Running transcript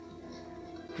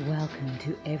Welcome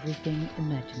to Everything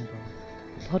Imaginable,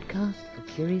 a podcast for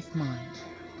curious minds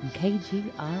on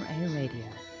KGRA Radio.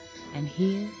 And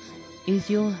here is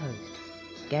your host,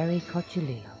 Gary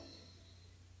Cocciolillo.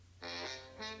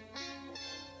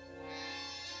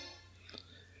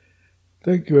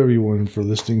 Thank you, everyone, for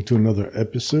listening to another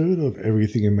episode of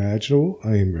Everything Imaginable.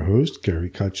 I am your host, Gary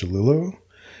Cocciolillo.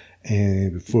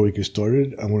 And before we get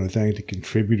started, I want to thank the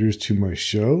contributors to my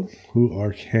show, who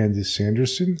are Candace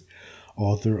Sanderson,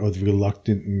 author of The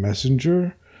Reluctant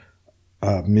Messenger,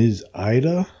 Ms.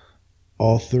 Ida,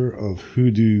 author of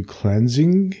Hoodoo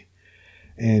Cleansing,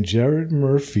 and Jared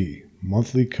Murphy,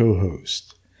 monthly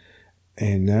co-host.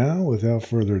 And now, without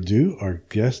further ado, our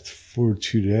guest for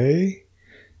today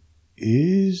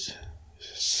is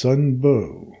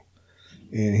Sunbo,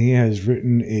 and he has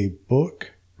written a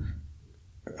book.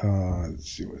 Let's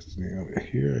see what's the name of it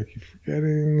here. I keep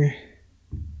forgetting.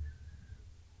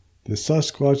 The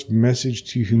Sasquatch Message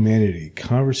to Humanity: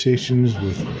 Conversations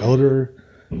with Elder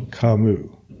Camus.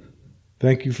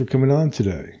 Thank you for coming on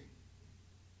today.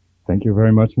 Thank you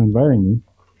very much for inviting me.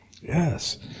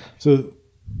 Yes. So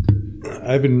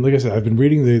I've been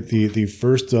reading the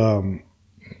first in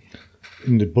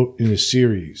the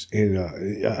series, and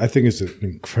I think it's an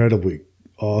incredibly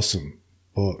awesome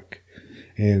book.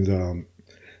 And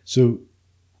so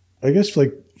I guess,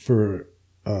 like, for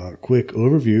a quick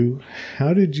overview,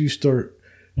 how did you start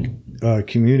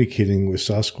communicating with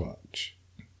Sasquatch?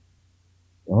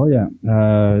 Oh, yeah.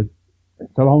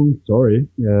 It's a long story.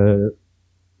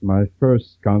 My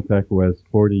first contact was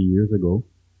 40 years ago.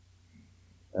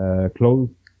 Close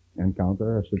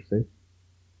encounter, I should say,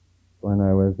 when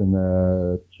I was in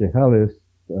Chehalis,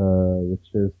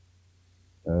 which is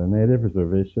a native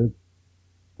reservation,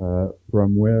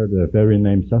 from where the very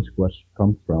name Sasquatch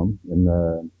comes from,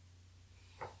 in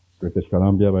British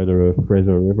Columbia by the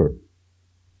Fraser River.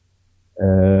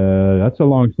 That's a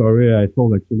long story. I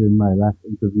told actually in my last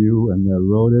interview, and I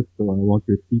wrote it, so I won't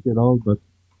repeat it all. But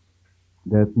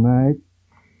that night,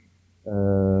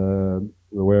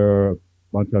 we were a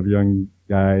bunch of young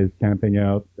guys camping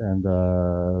out, and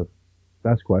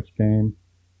Sasquatch came.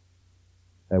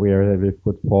 We heard heavy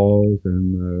footfalls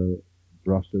and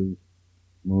brushes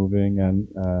moving, and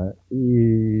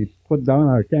he put down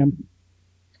our camp,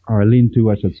 our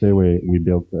lean-to, I should say. We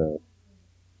built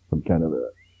some kind of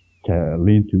a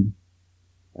lean-to,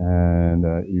 and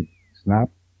he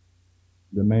snapped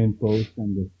the main post,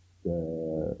 and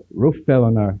the roof fell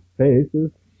on our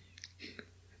faces,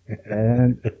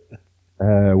 and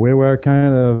we were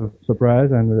kind of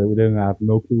surprised, and we didn't have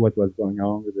no clue what was going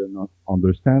on. We did not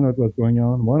understand what was going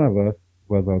on. One of us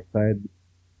was outside,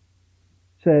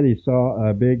 said he saw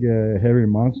a big hairy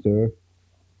monster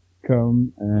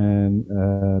come and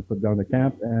put down the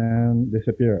camp and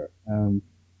disappear. And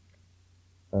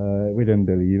we didn't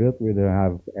believe it. We didn't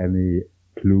have any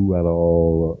clue at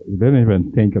all. We didn't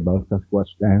even think about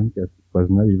Sasquatch then, because it was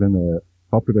not even a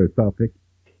popular topic.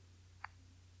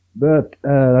 But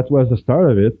that was the start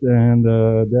of it, and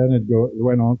then it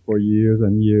went on for years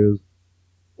and years,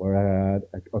 where I had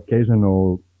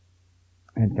occasional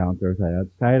encounters. I had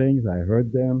sightings. I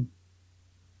heard them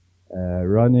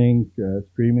running,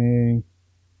 screaming.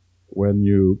 When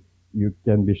you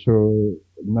can be sure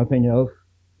nothing else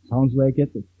sounds like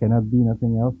it. It cannot be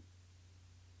nothing else.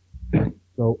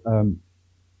 So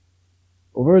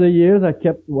over the years, I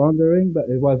kept wondering, but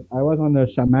I was on a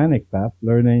shamanic path,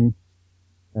 learning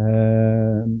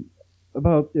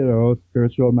about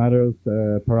spiritual matters,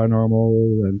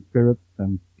 paranormal and spirits,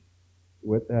 and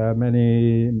with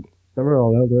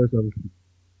several elders of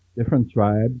different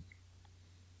tribes.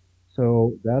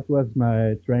 So that was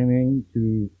my training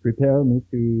to prepare me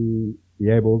to be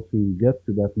able to get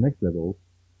to that next level.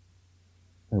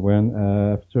 And when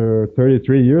after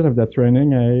 33 years of that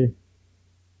training,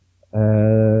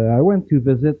 I went to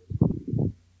visit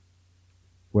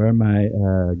where my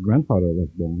grandfather was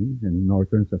born, in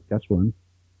northern Saskatchewan.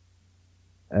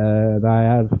 And I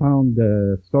had found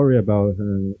a story about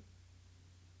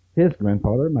his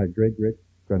grandfather, my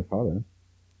great-great-grandfather,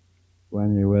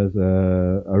 when he was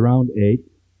around 8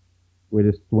 with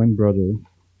his twin brother.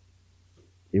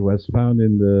 He was found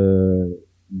in the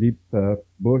deep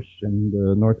bush in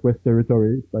the Northwest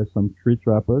Territories by some tree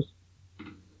trappers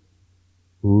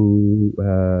who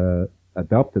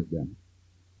adopted them.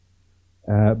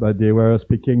 But they were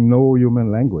speaking no human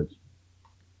language.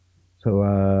 So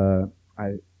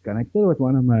I connected with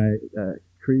one of my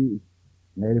Cree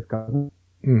native cousins,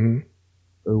 Mm-hmm.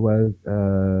 who was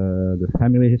the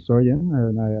family historian,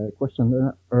 and I questioned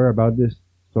her about this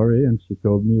story, and she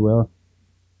told me, well,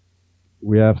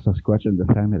 we have Sasquatch in the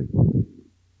family.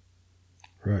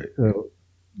 Right. So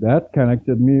that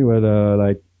connected me with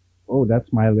like, oh,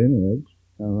 that's my lineage.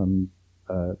 I'm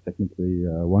technically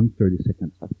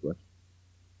 1/32nd Sasquatch.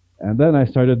 And then I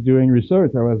started doing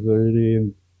research. I was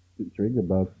really intrigued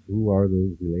about who are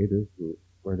those relators,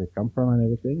 where they come from, and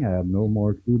everything. I had no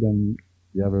more clue than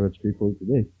the average people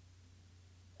today.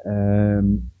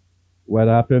 And what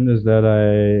happened is that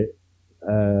I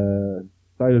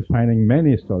started finding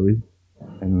many stories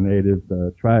in native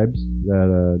tribes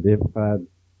that they've had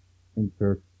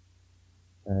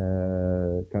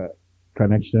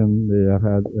connection. They have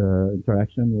had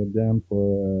interaction with them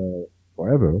for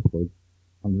forever, for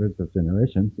hundreds of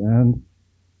generations, and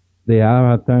they have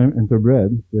at time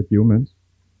interbred with humans.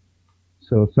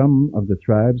 So some of the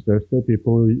tribes, there's still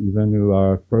people even who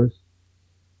are first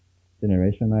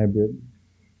generation hybrid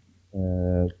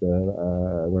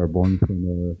that were born from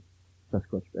the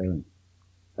Sasquatch parents.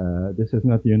 This is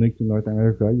not unique to North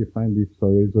America. You find these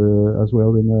stories as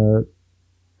well in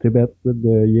Tibet with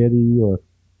the Yeti, or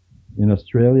in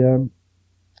Australia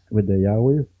with the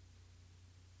Yowie.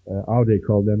 How they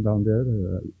call them down there,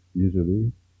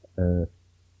 usually.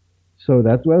 So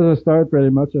that was the start pretty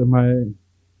much of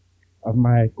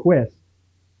my quest.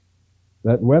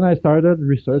 That when I started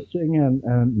researching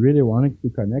and really wanting to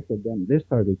connect with them, they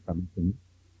started coming to me.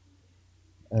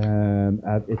 And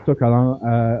it took a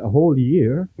whole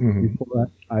year before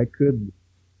I could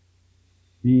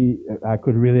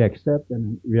really accept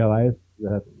and realize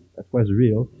that was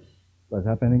real. What was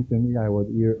happening to me. I would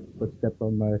hear footsteps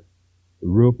on my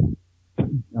roof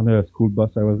on the school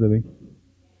bus I was living.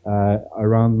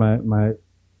 Around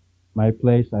my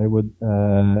place,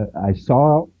 I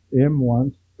saw him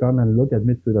once come and look at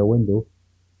me through the window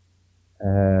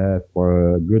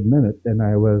for a good minute, and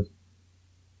I was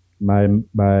my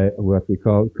what we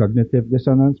call cognitive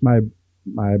dissonance.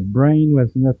 My brain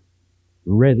was not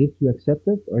ready to accept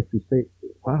it or to say,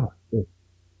 wow.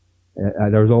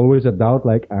 There was always a doubt,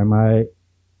 like, am I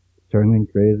turning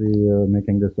crazy or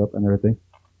making this up and everything?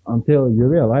 Until you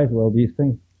realize, well, these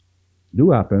things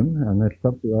do happen, and it's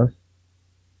up to us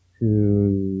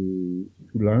to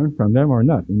learn from them or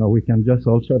not. We can just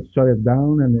all shut it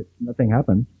down and nothing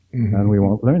happens, and we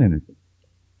won't learn anything.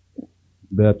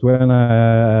 But when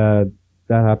that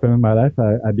happened in my life,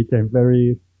 I became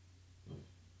very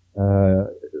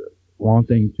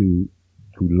wanting to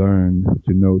learn,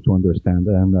 to know, to understand.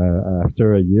 And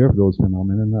after a year of those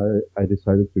phenomena, I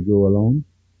decided to go alone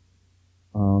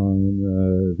on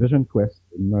a vision quest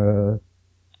in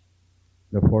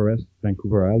the forest,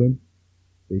 Vancouver Island,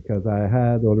 because I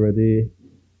had already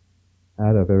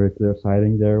had a very clear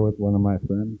sighting there with one of my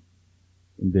friends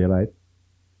in daylight.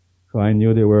 So I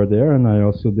knew they were there, and I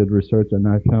also did research, and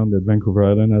I found that Vancouver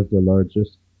Island has the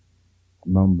largest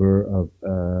number of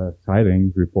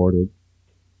sightings reported.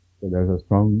 So there's a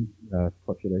strong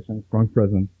population, strong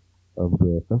presence of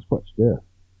the Sasquatch there.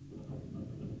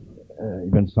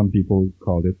 Even some people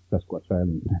call it Sasquatch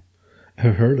Island.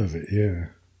 I've heard of it, yeah.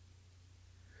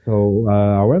 So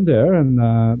I went there, and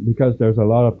because there's a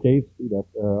lot of caves that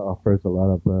offers a lot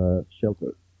of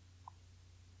shelter.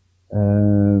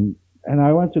 And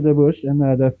I went to the bush, and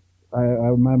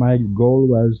my goal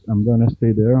was I'm going to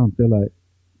stay there until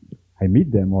I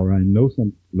meet them or I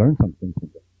learn something from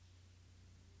them.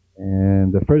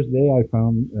 And the first day I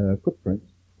found footprints.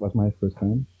 Was my first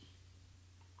time.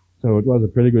 So it was a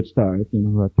pretty good start,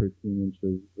 13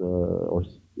 inches or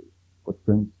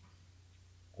footprints.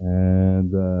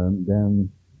 And then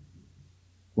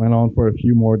went on for a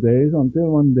few more days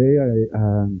until one day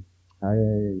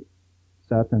I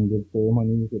sat and did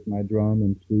ceremonies with my drum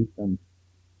and flute and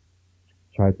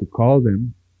tried to call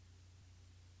them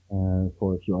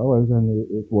for a few hours, and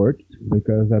it worked,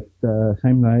 because that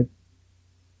same night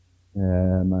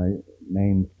my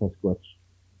main Sasquatch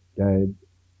guide,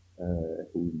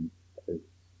 who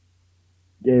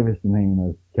gave his name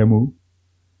as Camus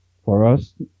for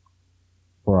us,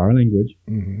 for our language,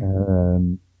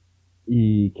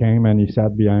 he came and he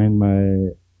sat behind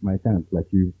my tent,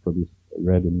 like you probably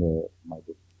read in my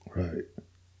book. Right.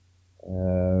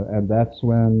 And that's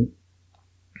when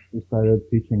he started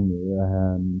teaching me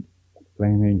and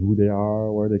explaining who they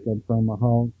are, where they come from,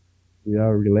 how we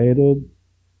are related.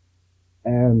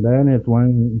 And then it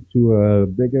went into a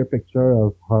bigger picture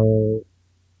of how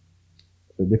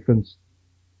the different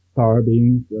star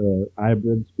beings,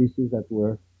 hybrid species that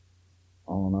were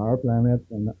on our planet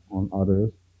and on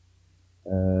others,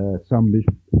 some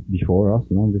before us,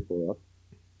 long before us,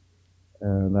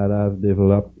 that have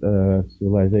developed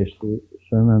civilization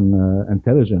and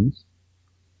intelligence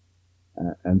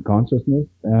and consciousness,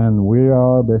 and we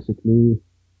are basically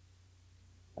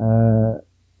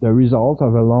the result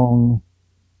of a long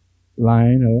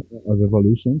line of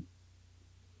evolution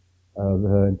of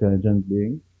intelligent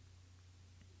beings,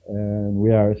 and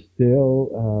we are still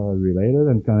related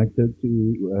and connected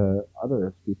to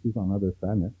other species on other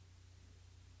planets.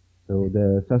 So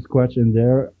the Sasquatch and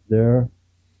there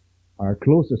are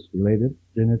closest related.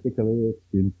 Genetically, it's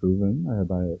been proven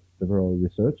by several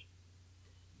research.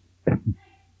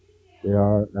 They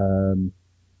are,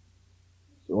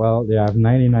 they have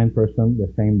 99% the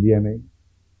same DNA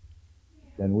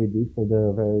than we do. So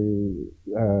they're very,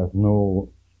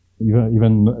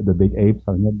 even the big apes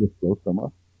are not this close from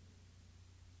us.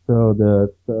 So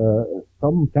that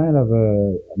some kind of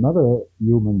another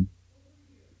human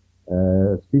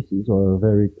species are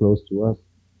very close to us,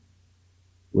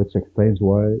 which explains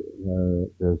why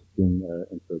there's been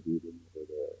interbreeding over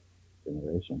the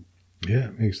generation. Yeah,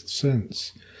 it makes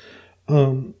sense.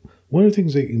 One of the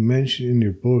things that you mentioned in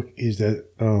your book is that,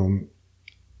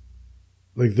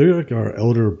 they're like our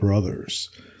elder brothers.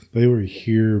 They were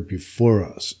here before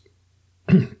us,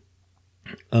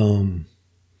 on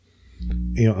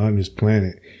this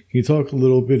planet. Can you talk a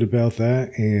little bit about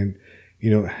that and,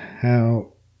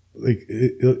 how,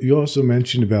 you also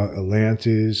mentioned about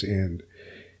Atlantis and,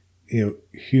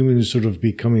 humans sort of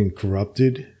becoming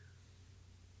corrupted.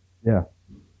 Yeah.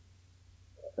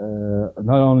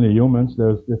 Not only humans,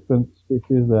 there's different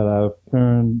species that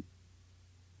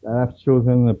have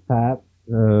chosen a path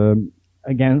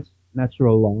against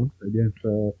natural laws, against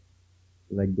the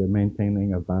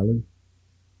maintaining of balance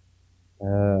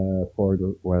for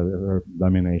whether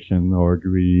domination or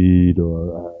greed,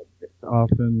 or it's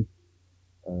often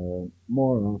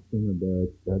more often about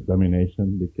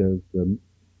domination, because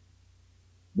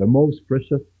the most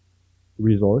precious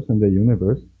resource in the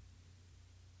universe,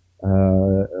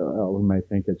 we might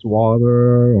think it's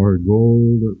water or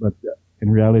gold, but in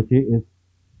reality it's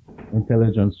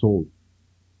intelligent souls.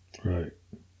 Right.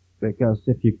 Because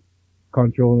if you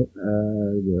control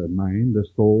the mind, the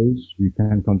souls, you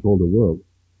can control the world.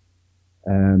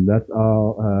 And that's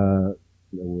how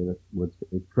would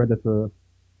say predator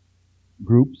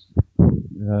groups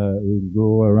who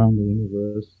go around the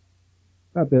universe,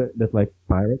 a bit like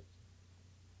pirates.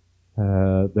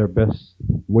 Their best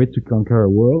way to conquer a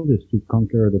world is to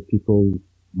conquer the people's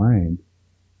mind.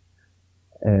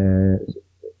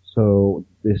 So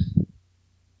this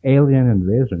alien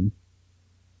invasion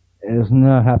is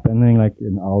not happening like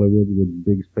in Hollywood with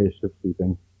big spaceships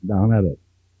shooting down at it.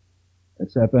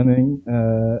 It's happening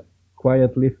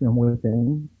quietly from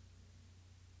within,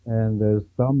 and there's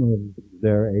some of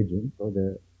their agents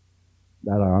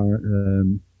that are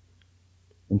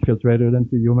infiltrated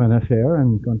into human affair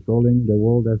and controlling the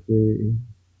world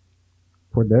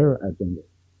for their agenda.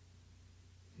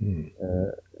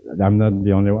 I'm not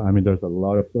the only one. I mean, there's a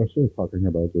lot of sources talking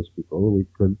about those people. We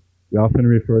often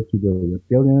refer to the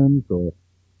reptilians or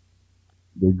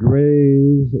the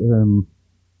Greys.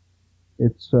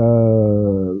 It's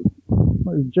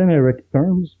generic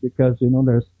terms because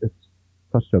it's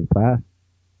such a vast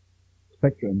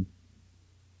spectrum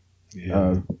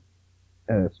of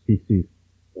species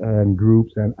and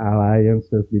groups and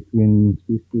alliances between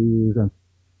species. And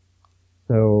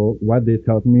so what they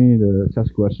taught me, the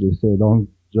Sasquatch, they say don't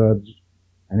judge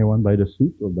anyone by the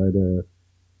suit or by the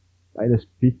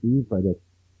species, by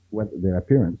their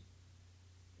appearance,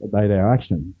 but by their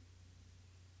action.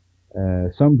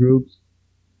 Some groups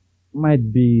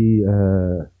might be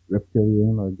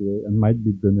reptilian or gray and might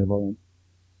be benevolent.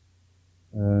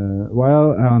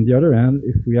 While on the other hand,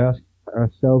 if we ask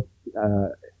ourselves,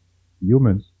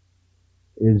 humans,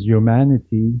 is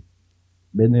humanity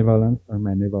benevolent or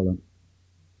malevolent?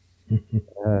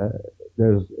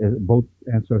 Both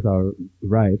answers are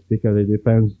right, because it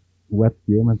depends what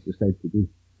humans decide to do.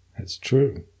 That's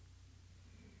true.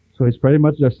 So it's pretty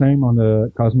much the same on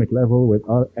the cosmic level with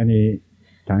any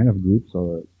kind of groups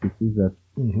or species that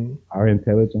are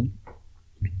intelligent.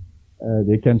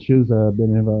 They can choose a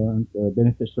benevolent,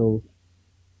 beneficial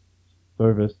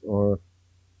service or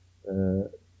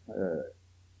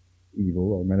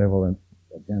evil or malevolent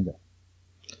agenda.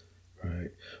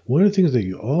 Right. One of the things that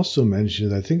you also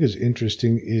mentioned, I think is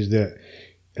interesting, is that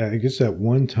I guess at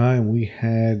one time we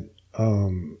had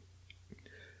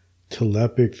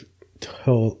telepathic,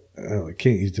 I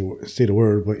can't say the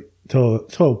word, but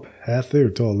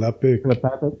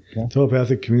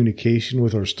telepathic communication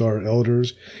with our star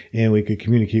elders, and we could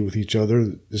communicate with each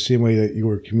other the same way that you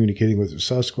were communicating with the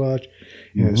Sasquatch.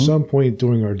 And at some point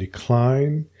during our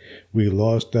decline, we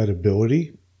lost that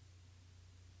ability.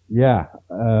 Yeah.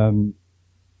 Well,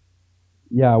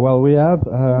 we have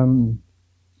the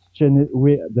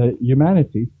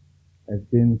humanity has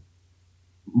been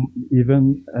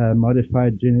even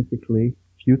modified genetically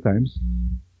few times.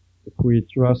 If we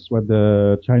trust what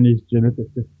the Chinese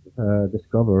geneticists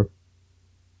discover,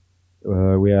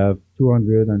 we have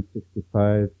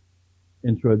 265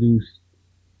 introduced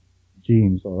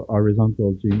genes or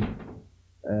horizontal genes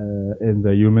in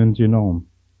the human genome.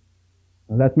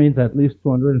 And that means at least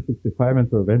 265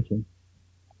 interventions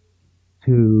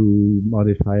to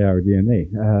modify our DNA.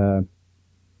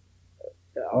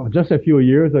 Just a few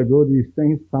years ago, these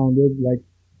things sounded like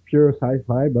pure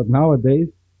sci-fi, but nowadays,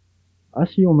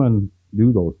 us humans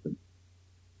do those things.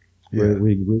 Yeah.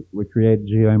 We create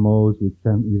GMOs. We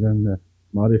can even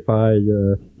modify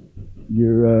your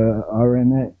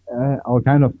RNA, all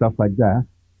kind of stuff like that.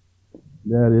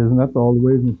 That is not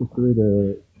always necessarily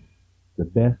the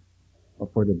best or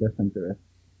for the best interest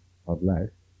of life.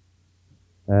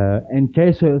 In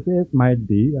cases, it might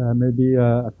be maybe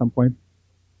at some point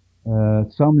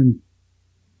some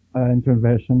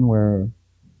intervention were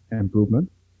improvement.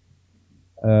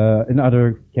 In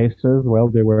other cases, well,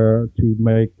 they were to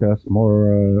make us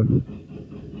more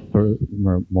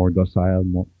docile,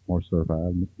 more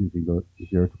servile,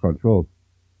 easier to control.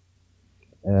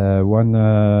 One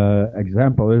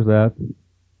example is that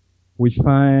we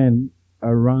find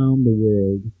around the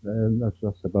world, not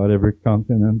just about every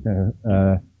continent,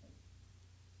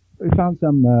 we found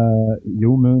some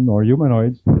human or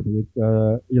humanoids with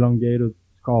elongated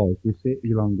skulls. We say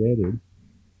elongated,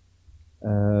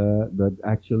 but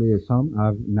actually some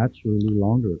have naturally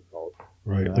longer skulls.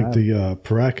 Right, like the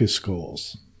Paracas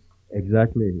skulls.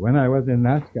 Exactly. When I was in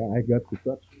Nazca, I got to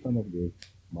touch some of those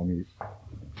mummies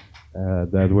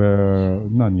that were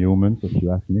non-humans, if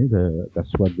you ask me.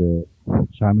 That's what the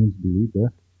shamans believe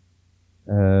there.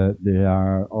 They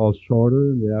are all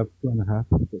shorter. They have 2.5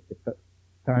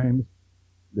 times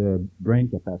the brain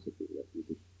capacity that we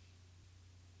do.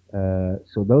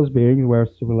 So those beings were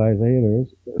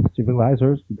civilizers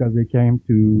because they came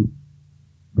to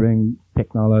bring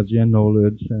technology and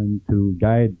knowledge and to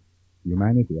guide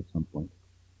humanity at some point.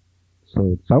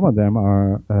 So some of them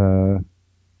are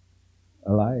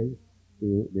alive.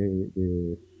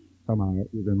 Some are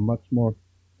even much more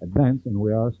advanced than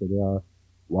we are. So they are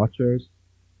watchers.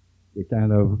 They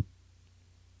kind of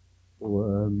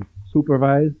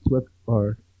supervise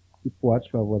or keep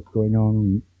watch of what's going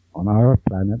on our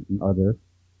planet and others.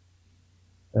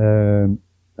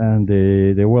 And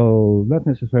they will not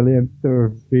necessarily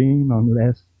intervene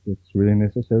unless it's really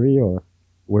necessary, or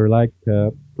we're like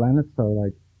planets are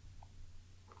like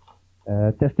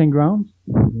testing grounds,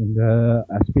 and a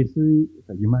species,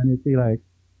 humanity like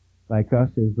us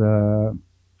is a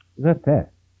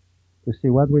test to see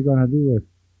what we're gonna do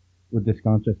with this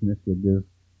consciousness, with this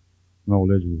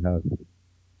knowledge we have.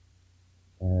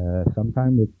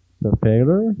 Sometimes it's a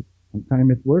failure,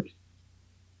 sometimes it works,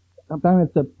 sometimes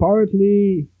it's a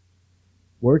partly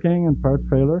working and part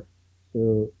failure.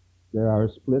 So there are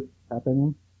splits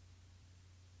happening.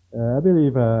 I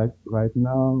believe right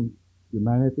now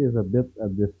humanity is a bit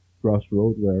at this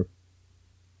crossroad where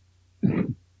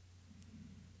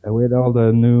with all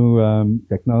the new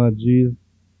technologies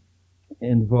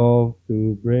involved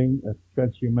to bring a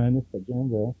transhumanist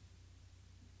agenda,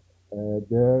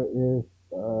 there is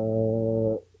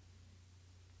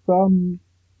some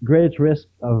great risk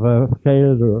of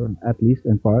failure, at least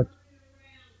in part,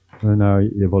 in our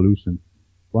evolution.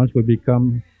 Once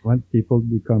people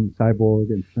become cyborg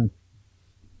and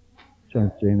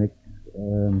transgenic,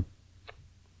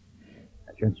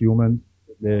 transhuman,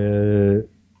 the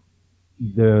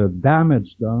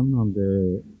damage done on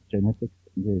the genetics,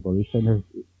 the evolution is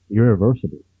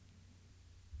irreversible.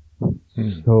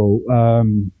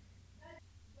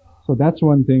 So that's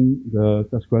one thing the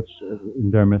Sasquatch, in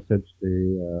their message,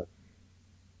 they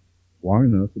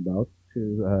warn us about,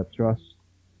 to trust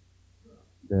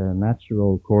the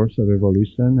natural course of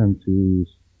evolution and to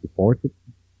support it,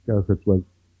 because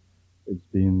it's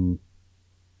been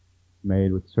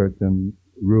made with certain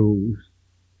rules,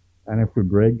 and if we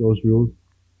break those rules,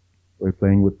 we're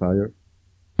playing with fire,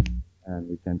 and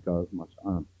we can cause much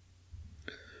harm.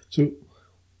 So,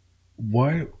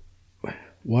 why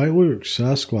were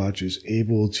Sasquatches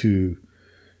able to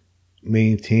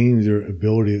maintain their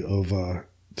ability of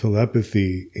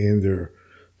telepathy and their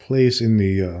place in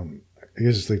the, I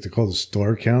guess it's like they call the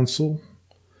Star Council,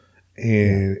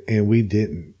 and we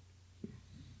didn't?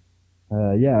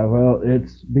 Well,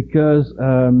 it's because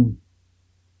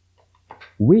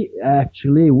we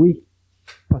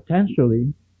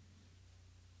potentially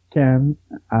can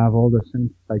have all the same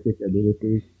psychic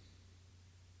abilities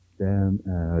than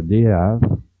they have,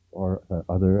 or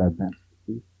other advances.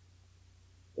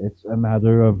 It's a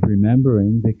matter of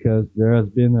remembering, because there has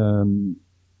been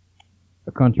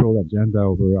a control agenda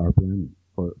over our planet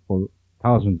for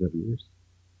thousands of years.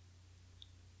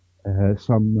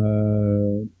 Some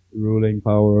ruling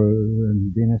power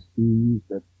and dynasties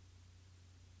that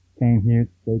came here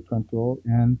to take control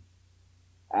and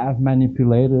have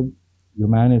manipulated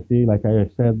humanity, like I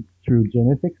said, through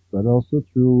genetics, but also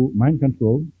through mind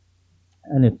control,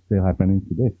 and it's still happening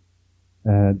today.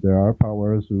 There are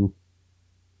powers who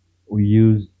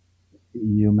use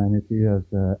humanity as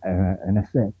an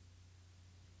asset.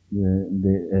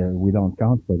 We don't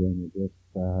count for them. It's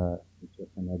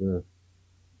just another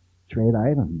trade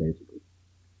item, basically.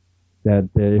 That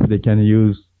if they can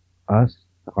use us,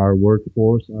 our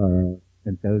workforce, our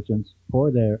intelligence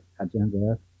for their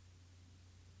agenda,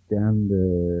 then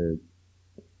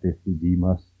this would be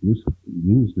most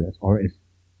useless or is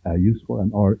useful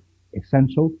and or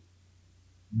essential.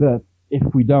 But if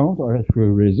we don't, or if we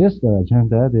resist their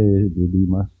agenda, they be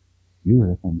most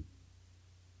useless. And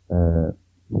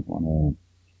we want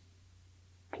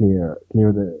to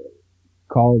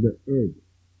call the earth.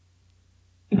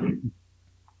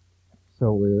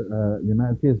 So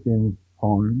humanity has been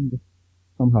harmed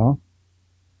somehow,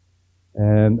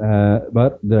 and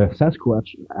but the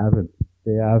Sasquatch haven't.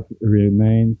 They have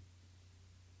remained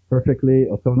perfectly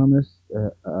autonomous.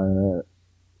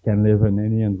 Can live in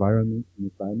any environment, any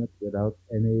climate, without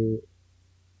the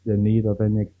need of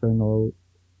any external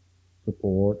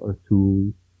support or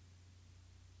tools.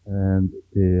 And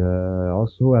they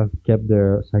also have kept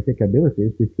their psychic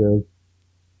abilities because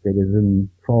they didn't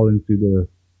fall into the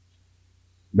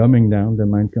dumbing down the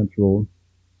mind control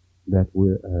that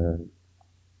we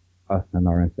us and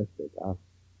our ancestors have.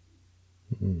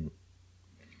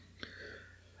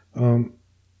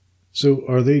 So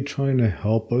are they trying to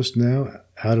help us now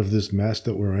out of this mess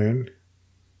that we're in?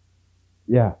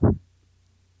 Yeah.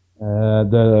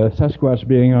 The Sasquatch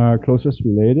being our closest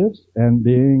relatives and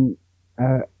being,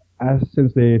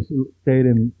 since they stayed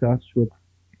in touch with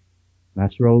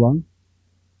natural law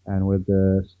and with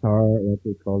the star, what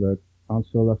we call the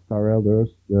Council of Star Elders,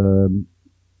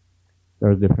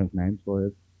 there's different names for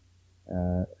it.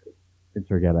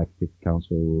 Intergalactic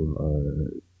Council,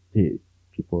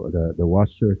 people, the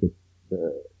Watchers,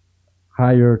 the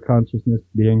higher consciousness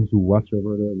beings who watch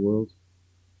over the world.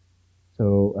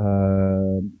 So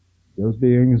those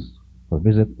beings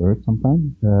visit Earth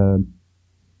sometimes,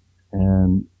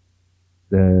 and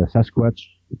the Sasquatch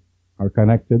are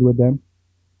connected with them.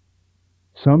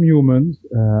 Some humans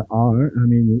are. I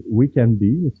mean, we can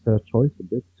be. It's a choice a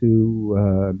bit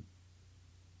to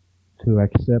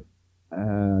accept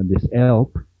this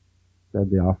help that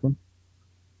they offer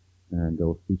and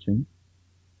those teachings,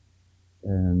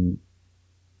 and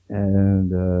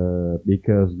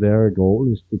because their goal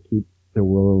is to keep the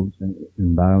world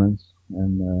in balance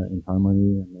and in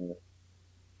harmony and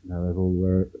in a level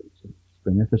where it's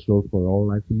beneficial for all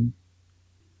life beings.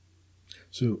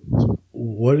 So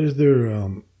what is their,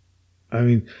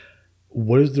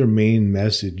 what is their main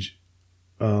message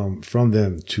from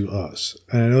them to us?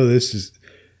 And I know this is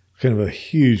kind of a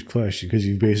huge question because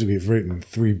you basically have written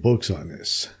 3 books on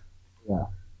this. Yeah.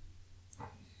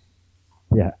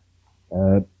 Yeah.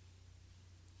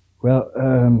 Well,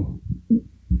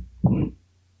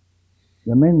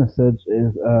 the main message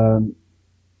is,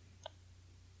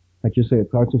 like you say,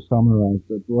 it's hard to summarize,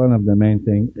 but one of the main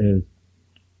things is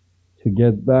to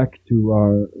get back to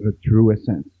our true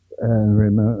essence, and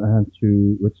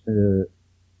which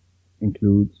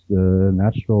includes the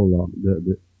natural law.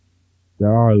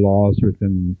 There are laws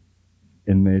written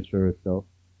in nature itself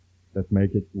that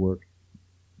make it work.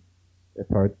 If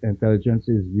our intelligence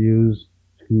is used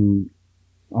to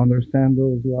understand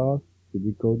those laws, to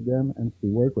decode them, and to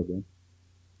work with them,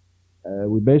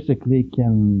 we basically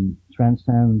can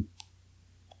transcend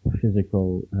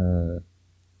physical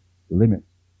limits.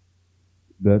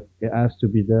 But it has to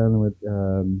be done with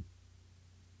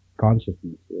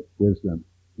consciousness, with wisdom,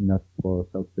 not for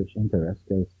selfish interest,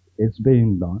 because it's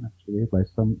being done actually by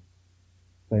some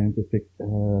scientific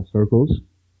circles,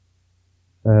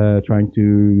 trying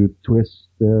to twist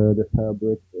the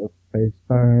fabric of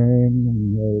space-time,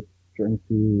 and trying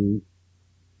to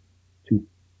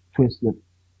twist the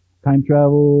time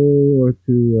travel, or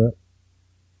to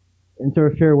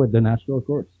interfere with the natural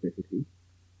course, basically.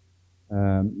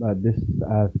 But this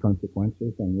has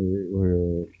consequences, and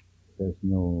there's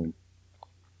no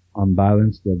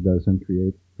unbalance that doesn't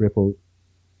create ripples.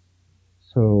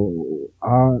 So,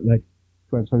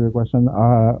 to answer your question,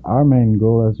 our main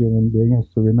goal as human beings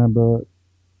is to remember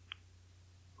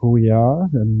who we are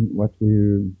and what's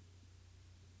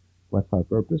our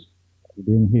purpose of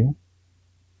being here.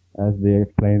 As they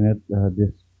explain it,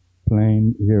 this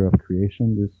plane here of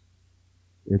creation,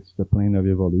 it's the plane of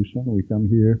evolution. We come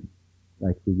here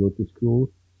Like we go to school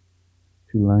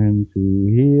to learn to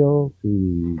heal,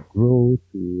 to grow,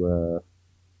 to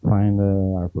find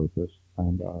our purpose,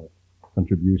 find our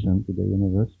contribution to the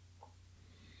universe.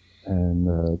 And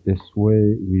this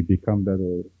way we become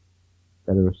better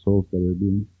souls, better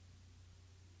beings.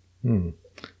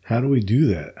 How do we do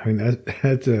that? I mean,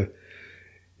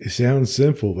 it sounds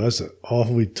simple, but that's an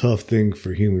awfully tough thing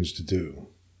for humans to do.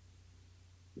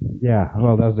 Yeah,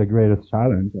 well, that's the greatest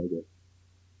challenge, I guess.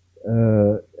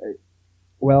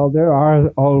 Well, there are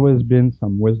always been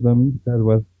some wisdom that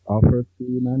was offered to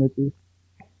humanity,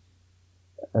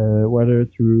 whether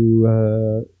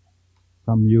through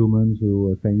some humans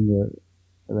who attain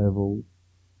the level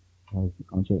of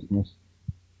consciousness,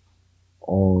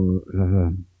 or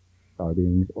star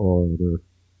beings, or the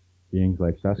beings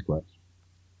like Sasquatch.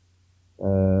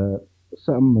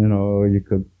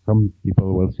 Some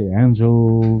people will say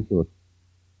angels, or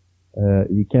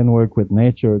you can work with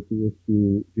nature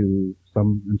to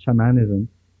some shamanism.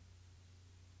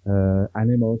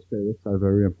 Animal spirits are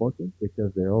very important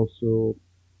because they're also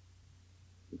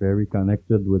very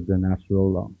connected with the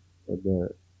natural law, with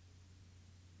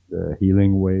the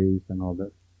healing ways and all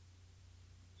that.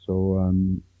 So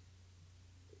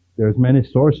there's many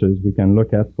sources we can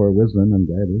look at for wisdom and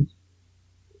guidance.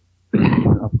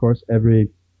 Of course, every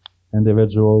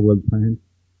individual will find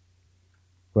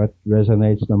what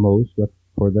resonates the most, what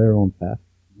for their own path.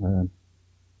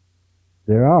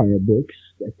 There are books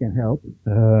that can help.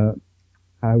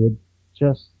 I would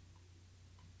just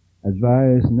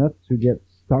advise not to get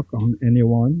stuck on any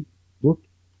one book,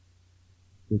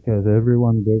 because every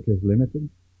one book is limited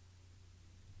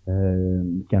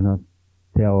and cannot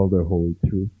tell the whole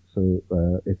truth. So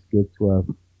it's good to have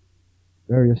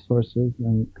various sources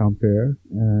and compare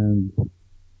and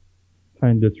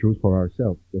find the truth for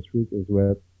ourselves. The truth is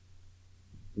what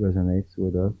resonates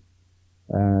with us.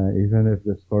 Even if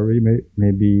the story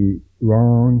may be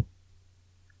wrong,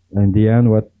 in the end,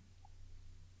 what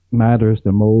matters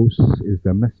the most is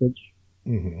the message.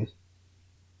 Mm-hmm.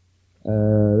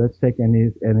 Let's take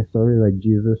any story like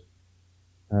Jesus.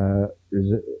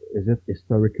 Is it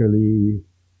historically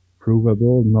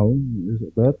provable? No,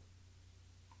 but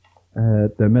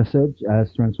the message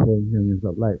has transformed millions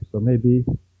of lives. So maybe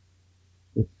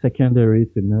it's secondary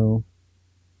to know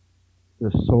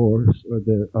the source or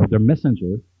the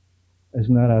messenger is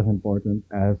not as important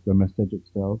as the message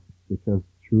itself, because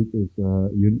truth is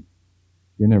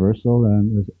universal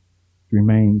and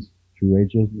remains through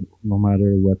ages, no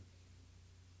matter what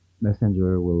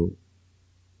messenger will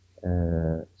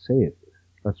say it.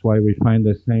 That's why we find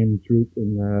the same truth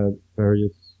in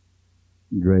various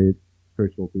great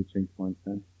spiritual teachings, for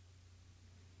instance.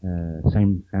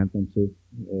 Same sentences,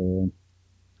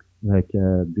 like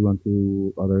do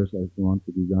unto others as you want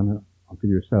to be done unto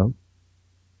yourself.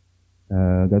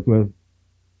 That was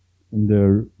in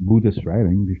the Buddhist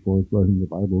writing before it was in the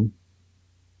Bible.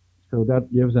 So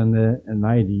that gives an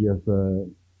idea of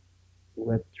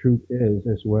what truth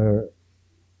is where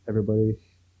everybody,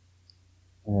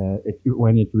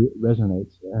 when it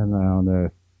resonates, and on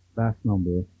a vast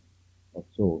number of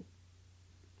souls.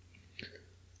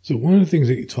 So one of the things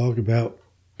that you talk about,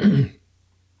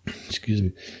 excuse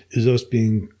me, is us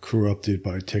being corrupted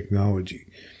by technology.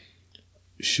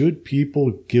 Should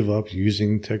people give up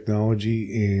using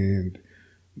technology and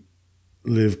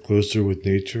live closer with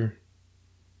nature?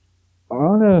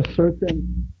 On a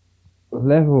certain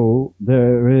level,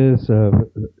 there is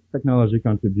technology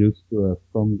contributes to a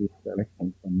strong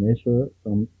disconnection from nature,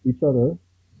 from each other.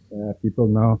 People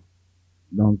now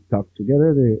don't talk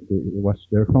together; they watch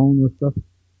their phone and stuff.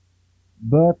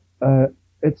 But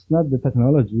it's not the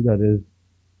technology that is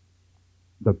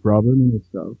the problem in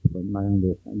itself. From my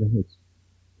understanding,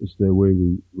 it's the way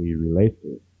we relate to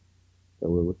it, the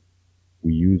way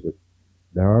we use it.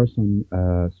 There are some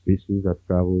species that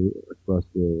travel across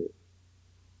the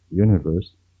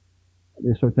universe.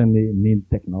 They certainly need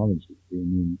technology. They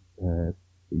need to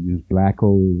use black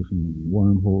holes and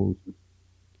wormholes,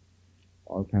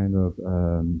 all kind of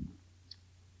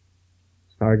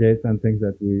stargates and things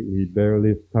that we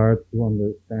barely start to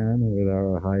understand with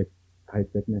our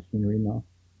high-tech machinery now.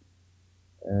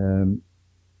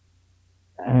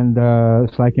 And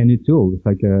it's like any tool. It's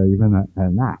like even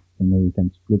an axe. You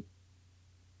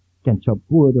can chop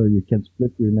wood, or you can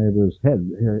split your neighbor's head.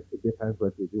 It depends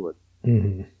what you do with it.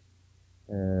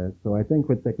 Mm-hmm. So I think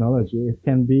with technology, it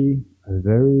can be a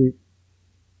very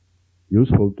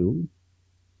useful tool.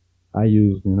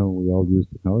 We all use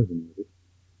technology.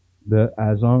 But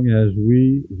as long as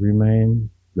we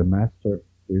remain the master,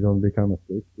 we don't become a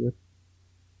slave to it,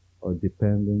 or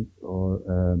dependent, or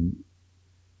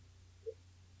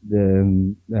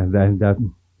then and that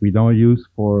we don't use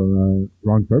for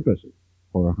wrong purposes,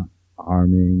 for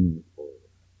harming, for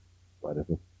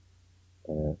whatever.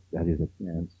 That is a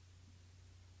chance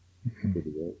to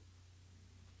the world.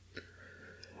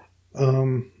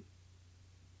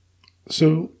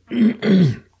 So,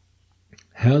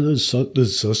 how does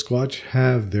Sasquatch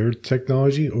have their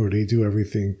technology, or they do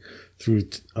everything through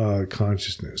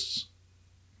consciousness?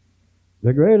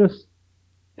 The greatest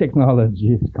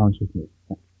technology is consciousness.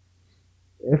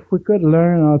 If we could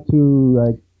learn how to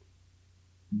like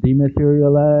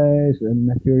dematerialize and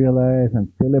materialize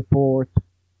and teleport,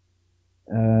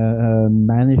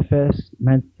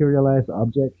 materialize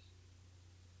objects,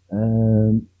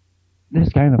 this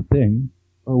kind of thing,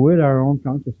 with our own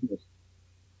consciousness,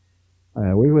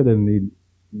 we wouldn't need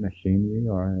machinery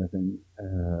or anything.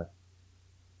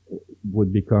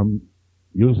 Would become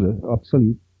useless,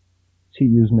 obsolete to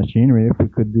use machinery if we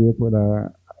could do it with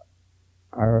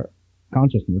our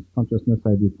consciousness. Consciousness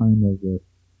I define as a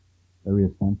very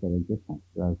essential existence.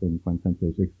 As in quantum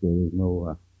physics, there is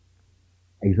no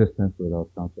existence without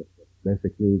consciousness.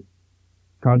 Basically,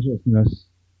 consciousness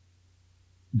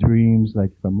dreams,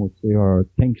 like some would say, or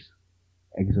thinks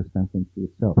existence into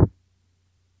itself.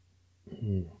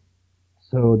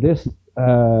 So this,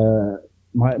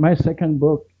 my second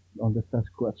book on the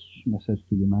Sasquatch Message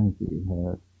to Humanity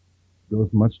goes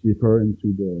much deeper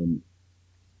into the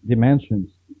dimensions,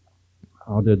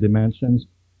 how the dimensions,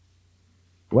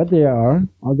 what they are,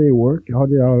 how they work, how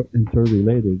they are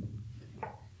interrelated.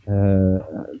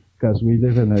 Because we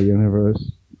live in a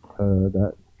universe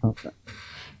that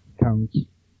counts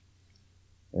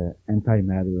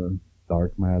antimatter,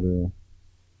 dark matter,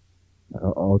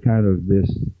 all kind of this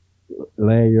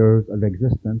layers of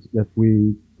existence that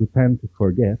we tend to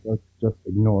forget or just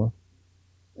ignore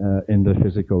in the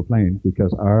physical plane,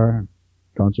 because our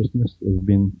consciousness has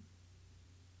been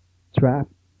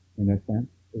trapped, in a sense,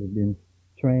 has been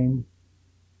trained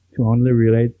to only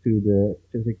relate to the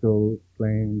physical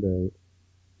plane, the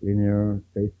linear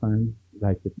space-time,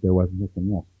 like if there was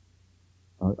nothing else.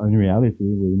 In reality,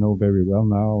 we know very well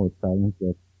now with science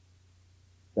that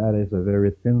that is a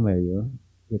very thin layer,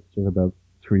 which is about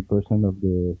 3% of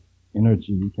the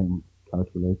energy we can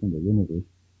calculate in the universe.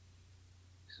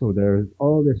 So there's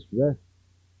all this rest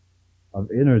of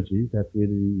energy that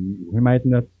we might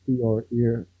not see or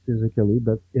hear physically,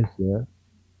 but is there.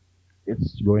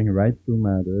 It's going right through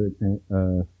matter.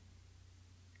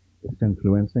 It's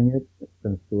influencing it.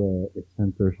 It's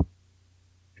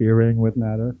interfering with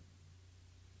matter.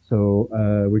 So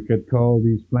we could call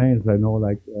these planes, I know,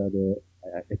 like the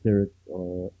etheric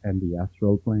and the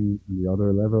astral plane and the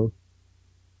other levels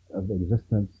of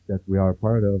existence that we are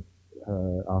part of,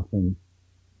 often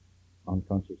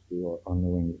unconsciously or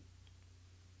unknowingly.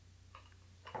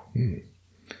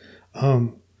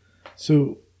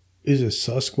 So is a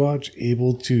Sasquatch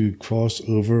able to cross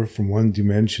over from one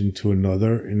dimension to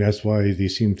another, and that's why they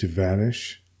seem to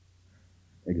vanish?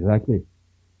 Exactly.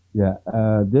 Yeah.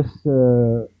 This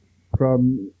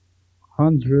from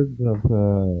hundreds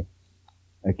of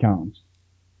accounts.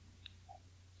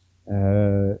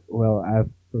 Well, I've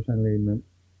personally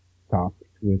talked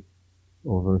with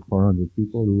over 400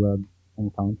 people who had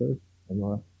encounters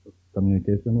and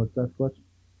communication with Sasquatch.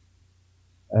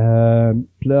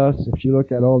 Plus, if you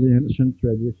look at all the ancient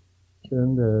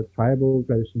tradition, the tribal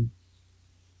tradition,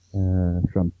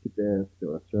 from Tibet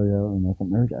to Australia and North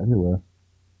America, everywhere,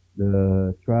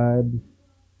 the tribes,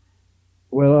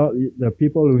 well, the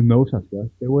people who know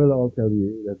Sasquatch, they will all tell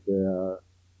you that they are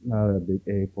not a big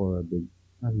ape or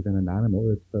not even an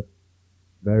animal. It's a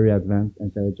very advanced,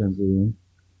 intelligent being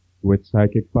with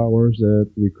psychic powers that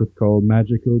we could call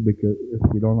magical, because if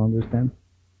we don't understand.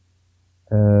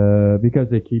 Because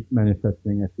they keep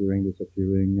manifesting, appearing,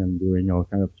 disappearing, and doing all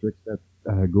kind of tricks that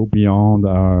go beyond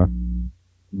our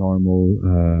normal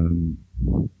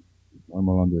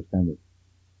understanding.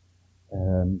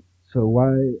 So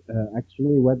why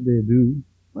actually what they do,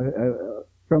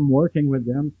 from working with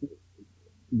them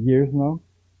years now,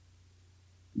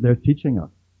 they're teaching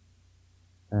us.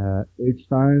 Each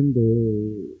time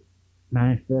they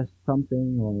manifest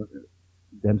something or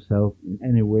themselves in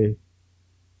any way,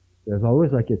 there's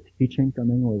always like a teaching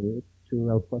coming with it to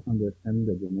help us understand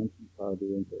the dimensions how they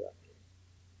interact.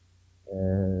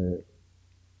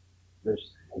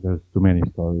 There's too many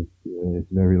stories. It's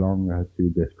very long to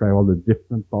describe all the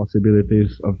different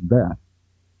possibilities of that.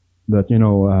 But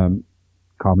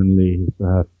commonly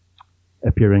it's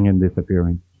appearing and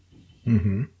disappearing.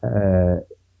 Mm-hmm.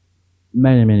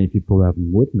 Many people have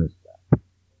witnessed that.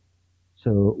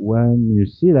 So when you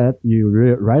see that, you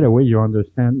right away you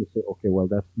understand. You say, okay, well,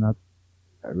 that's not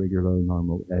a regular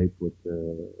normal ape with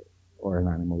or an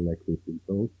animal like with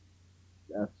toes.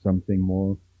 That's something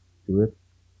more to it.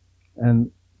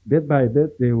 And bit by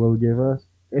bit, they will give us,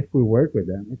 if we work with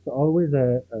them, it's always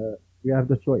we have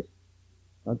the choice.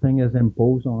 Nothing is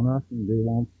imposed on us, and they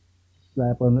won't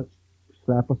slap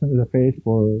us in the face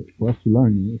for us to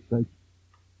learn. It's like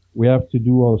we have to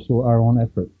do also our own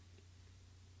effort,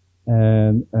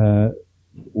 and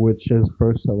which is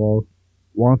first of all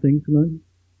wanting to learn,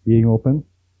 being open,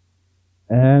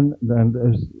 and then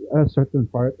there's a certain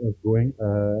part of going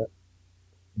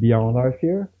beyond our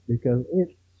fear because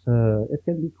it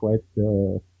can be quite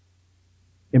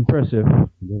impressive, at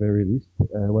the very least,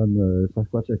 when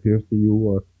Sasquatch appears to you,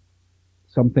 or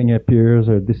something appears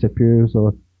or disappears,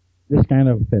 or this kind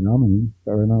of phenomenon,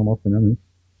 paranormal phenomenon,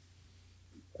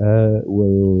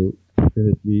 will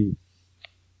definitely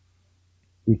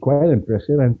be quite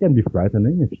impressive and can be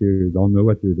frightening if you don't know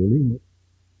what you're dealing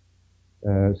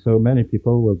with. So many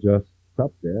people will just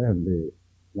stop there and they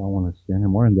don't want to see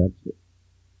anymore, and that's it.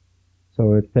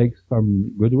 So it takes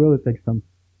some goodwill, it takes some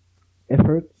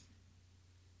effort,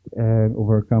 and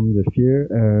overcome the fear,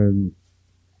 and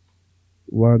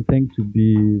one thing to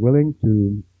be willing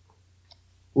to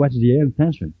what's the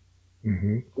intention?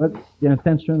 Mm-hmm. What's the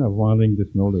intention of wanting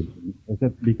this knowledge? Is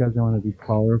it because you want to be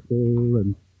powerful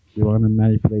and you want to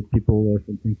manipulate people or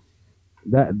something?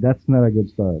 That's not a good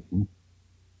start.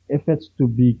 If it's to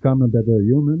become a better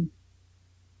human,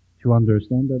 to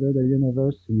understand better the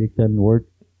universe, so you can work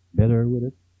better with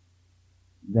it,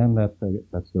 then that's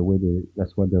the way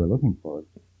that's what they're looking for.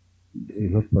 They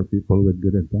look for people with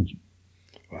good intention.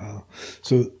 Wow.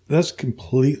 So that's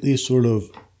completely sort of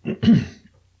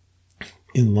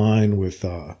in line with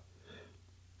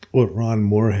what Ron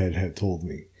Moorhead had told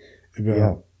me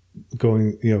about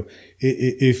going,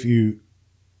 if you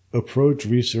approach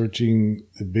researching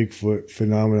the Bigfoot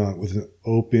phenomenon with an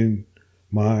open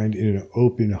mind and an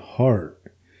open heart,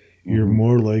 you're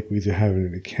more likely to have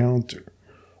an encounter.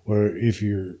 Or if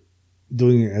you're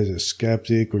doing it as a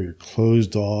skeptic, or you're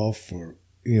closed off, or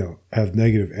have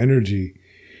negative energy,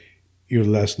 you're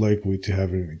less likely to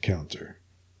have an encounter.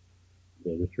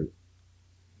 Yeah, that's true.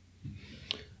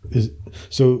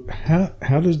 So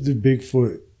how does the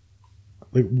Bigfoot,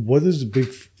 like, what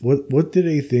do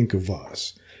they think of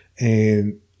us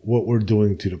and what we're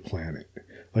doing to the planet?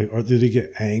 Like, do they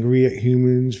get angry at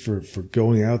humans for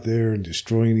going out there and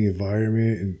destroying the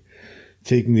environment and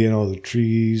taking in all the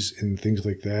trees and things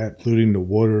like that, polluting the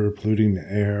water, polluting the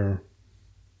air?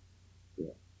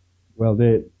 Yeah. Well,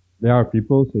 they are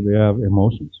people, so they have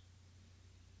emotions.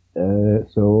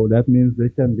 So that means they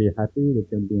can be happy, they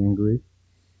can be angry.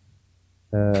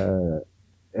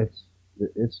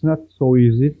 It's not so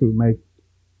easy to make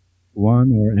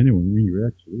one or anyone angry,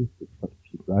 actually.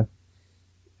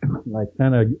 Like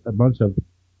kind of a bunch of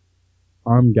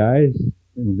armed guys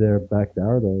in their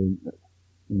backyard or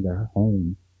in their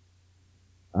home.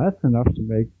 That's enough to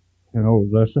make,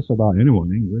 that's just about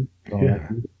anyone angry. So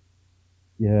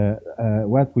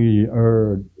what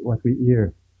we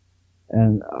hear,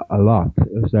 and a lot,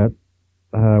 is that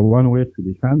one way to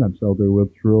defend themselves, they will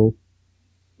throw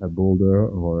a boulder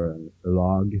or a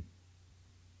log.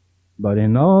 But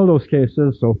in all those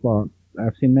cases so far,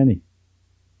 I've seen many,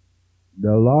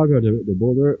 the log or the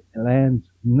boulder lands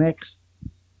next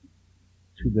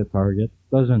to the target,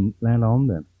 doesn't land on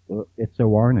them. So it's a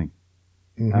warning.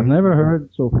 Mm-hmm. I've never heard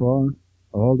so far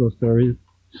all those stories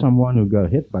someone who got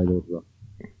hit by those rocks.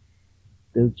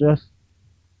 It's just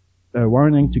a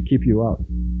warning to keep you out.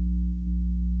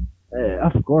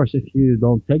 Of course, if you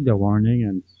don't take the warning,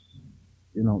 and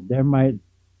there might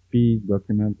be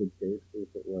documented cases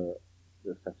where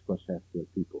the Sasquatch has killed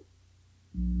people.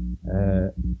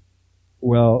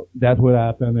 Well, that would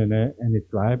happen in any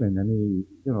tribe, in any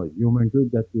human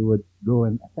group that you would go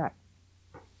and attack.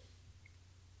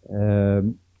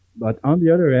 But on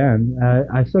the other hand,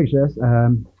 I suggest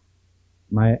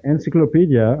my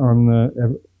encyclopedia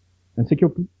on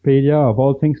Encyclopedia of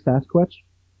All Things Sasquatch,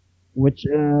 which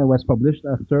was published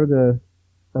after the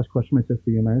Sasquatch Message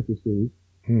to Humanity series.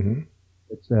 Mm-hmm.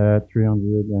 It's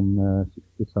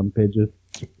 360 some pages.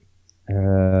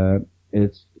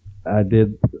 I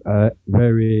did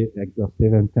very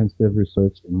exhaustive, intensive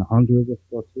research in hundreds of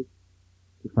sources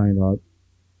to find out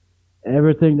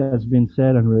everything that's been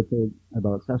said and written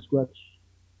about Sasquatch,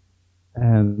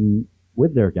 and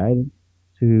with their guidance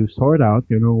to sort out,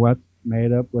 what's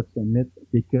made up, what's a myth,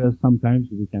 because sometimes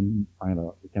we can find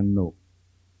out, we can know.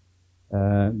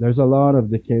 There's a lot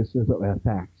of the cases of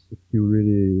attacks, if you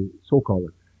really,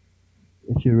 so-called,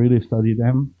 if you really study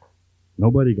them,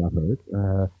 nobody got hurt.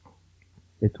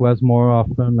 It was more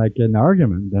often like an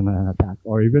argument than an attack,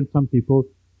 or even some people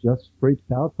just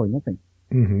freaked out for nothing.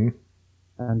 Mm-hmm.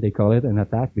 And they call it an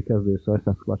attack because they saw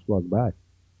Sasquatch walk by.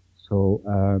 So,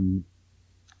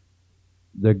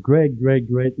 the great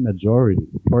majority,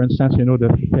 for instance,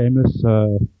 the famous,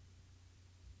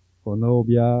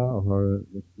 Phonobia, or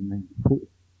what's the name?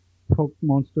 Folk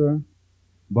monster?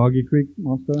 Boggy Creek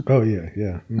monster? Oh, yeah,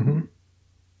 yeah. Mm-hmm.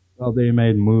 Well, they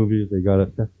made movies, they got a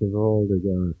festival, they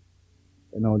got,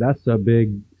 that's a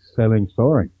big selling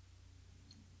story.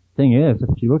 Thing is,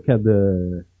 if you look at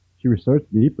if you research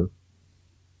deeper,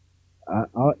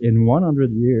 in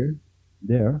 100 years,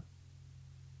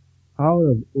 out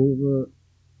of over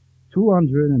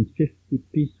 250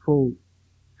 peaceful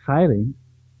sightings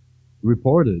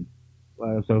reported,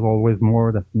 so there's always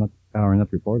more that are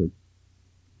not reported.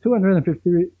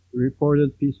 250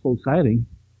 reported peaceful sightings.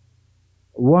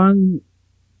 One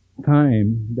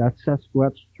time that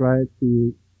Sasquatch tried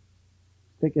to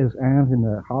stick his hands in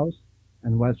the house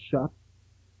and was shot,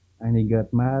 and he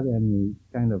got mad and he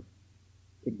kind of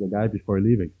kicked the guy before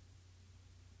leaving.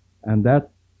 And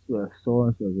that's the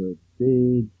source of a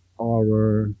big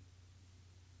horror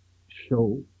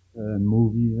show and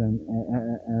movies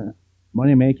and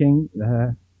money-making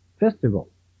festival.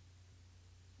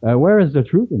 Where is the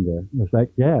truth in there? It's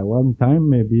like, yeah, one time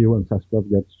maybe when Sasquatch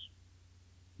gets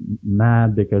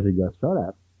mad because he got shot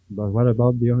at, but what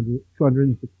about the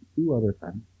 262 other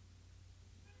times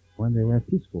when they were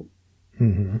peaceful?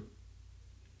 Mm-hmm.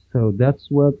 So that's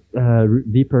what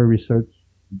deeper research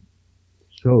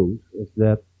shows, is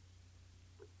that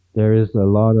there is a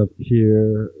lot of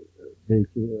fear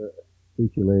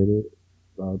speculated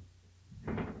about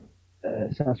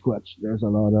Sasquatch. There's a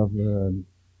lot of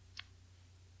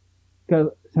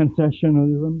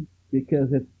sensationalism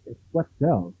because it's what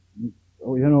sells. A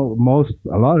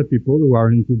lot of people who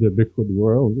are into the Bigfoot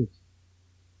world,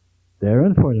 they're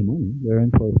in for the money, they're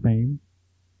in for fame,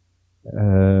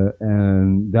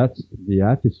 and that's the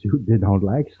attitude they don't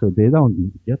like, so they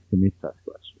don't get to meet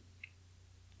Sasquatch.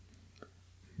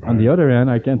 Right. On the other hand,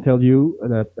 I can tell you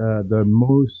that the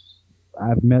most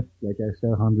I've met, like I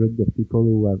said, hundreds of people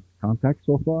who have contact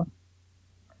so far,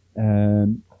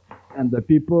 and the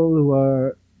people who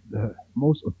are the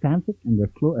most authentic and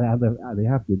they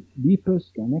have the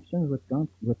deepest connections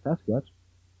with Sasquatch,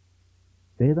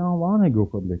 they don't want to go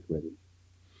public with it.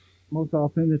 Most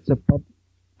often it's a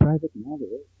private matter.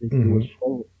 They will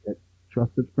show a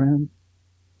trusted friend,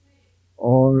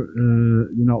 or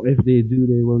if they do,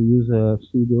 they will use a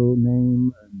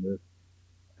pseudonym.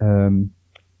 And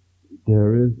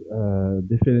there is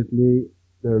definitely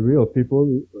the real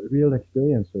people, real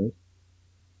experiencers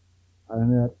are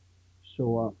not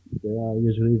show up. They are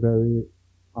usually very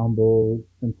humble,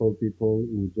 simple people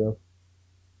who just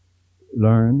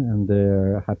learn, and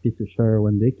they're happy to share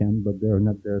when they can, but they're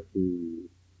not there to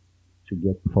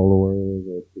get followers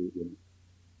or to,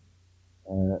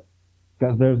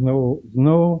 because there's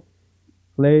no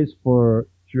place for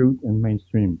truth in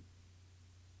mainstream.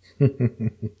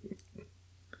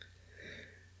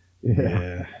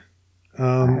 Yeah.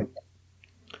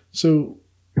 So,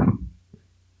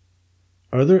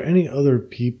 are there any other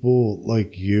people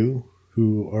like you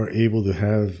who are able to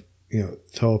have,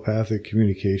 telepathic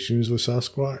communications with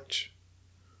Sasquatch?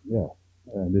 Yeah,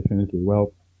 definitely.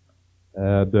 Well,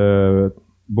 the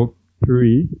book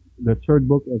 3, the third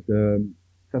book of the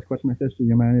Sasquatch Message to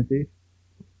Humanity,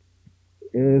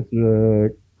 is a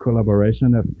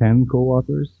collaboration of 10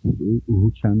 co-authors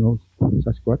who channels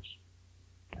Sasquatch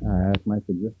at my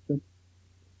suggestion.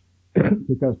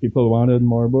 Because people wanted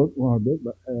more book,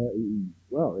 but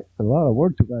it's a lot of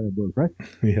work to write a book, right?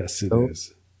 Yes, it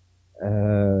is.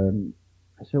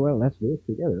 I said, well, let's do it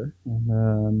together,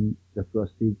 and the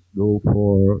proceeds go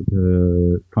for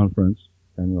the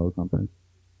annual conference.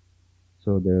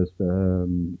 So there's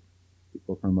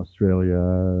people from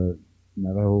Australia,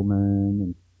 Navajo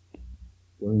man,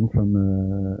 and from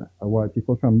Hawaii,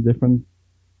 people from different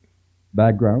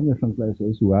background, different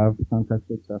places who have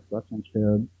contacted Sasquatch and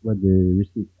shared what they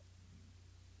received.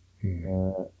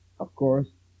 Of course,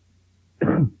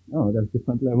 there's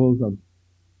different levels of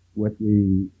what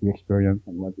we experience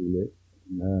and what we live.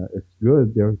 It's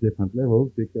good there's different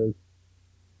levels because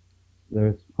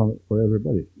there's for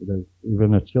everybody. There's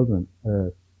even children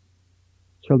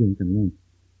can learn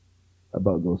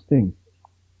about those things.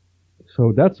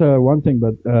 So that's one thing,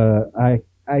 but I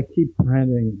keep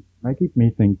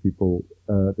meeting people.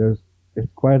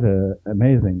 It's quite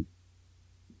amazing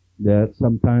that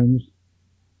sometimes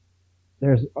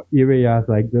there's areas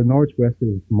like the Northwest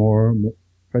is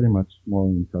pretty much more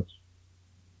in touch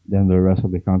than the rest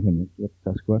of the continent with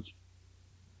Sasquatch.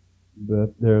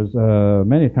 But there's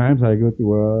many times I go to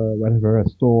whatever a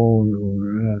store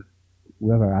or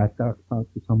whoever I talk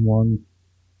to someone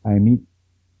I meet,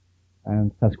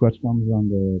 and Sasquatch comes on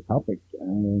the topic,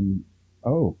 and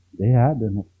oh, they had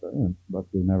an experience, but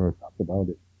they never talked about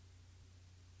it.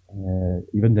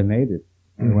 Even the natives.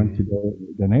 I went to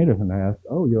the natives and I asked,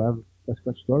 "Oh, you have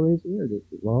Sasquatch stories here?" They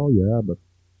said, "Well, yeah, but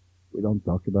we don't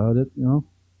talk about it, you know."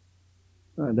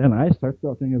 Then I start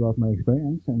talking about my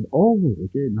experience, and oh,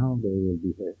 okay, now they will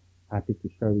be happy to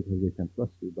share because they can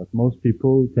trust you. But most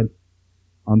people can't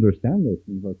understand those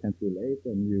things or can't relate,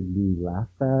 and you'll be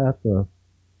laughed at,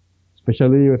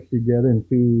 especially if you get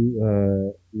into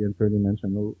the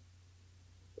interdimensional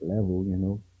level, you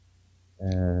know.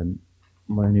 And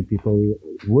many people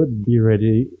would be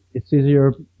ready. It's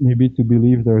easier maybe to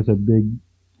believe there's a big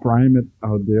primate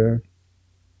out there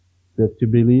than to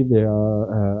believe they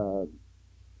are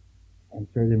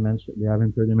they have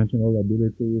interdimensional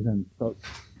abilities and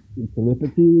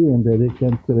telepathy, and that they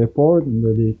can teleport and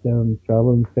that they can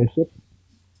travel in spaceships.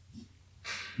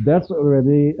 That's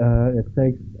already it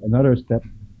takes another step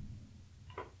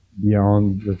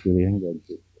beyond just believing that.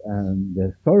 And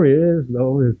the story is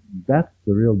though is that's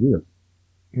the real deal.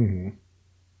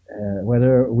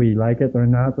 Whether we like it or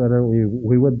not, whether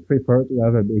we would prefer to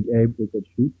have a big ape we could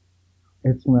shoot,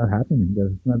 it's not happening.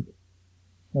 That's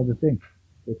not the thing.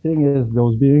 The thing is,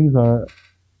 those beings are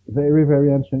very, very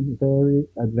ancient, very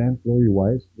advanced, very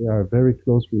wise. They are very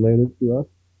close related to us.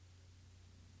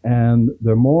 And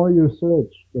the more you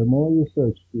search,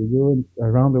 you go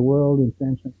around the world in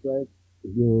ancient sites,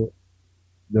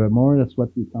 the more that's what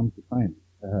you come to find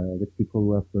with people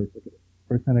who have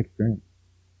first-hand experience.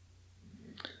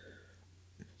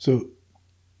 So,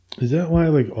 is that why,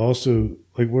 like, also,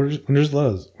 like, when there's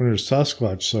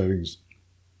Sasquatch sightings,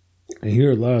 I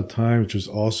hear a lot of times there's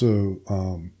also,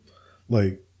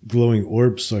 like, glowing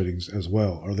orb sightings as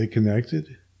well. Are they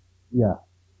connected? Yeah.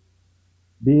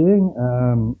 Being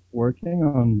working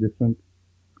on different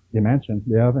dimensions,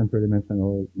 they have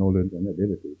interdimensional knowledge and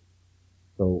abilities.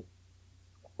 So,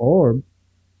 orbs,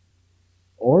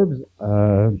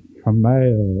 from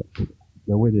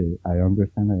the way I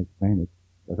understand and explain it,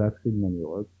 because I've seen many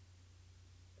orbs.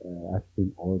 I've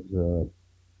seen orbs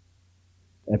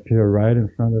appear right in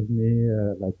front of me,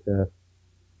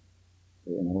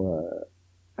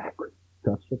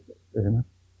 touch it,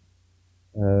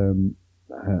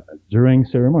 during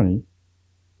ceremony.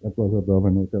 That was above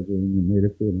an hotel during the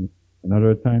native feeling.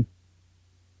 Another time,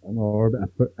 an orb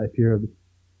appeared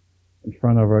in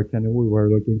front of our canoe. We were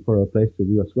looking for a place to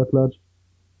do a sweat lodge,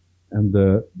 and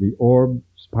the orb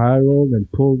spiraled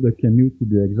and pulled the canoe to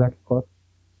the exact spot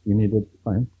we needed to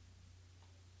find.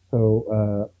 So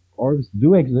orbs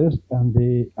do exist, and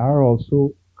they are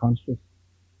also conscious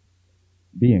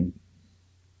beings.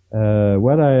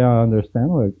 What I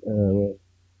understand,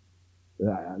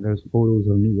 there's photos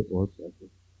of me with orbs,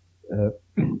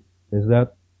 is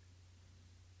that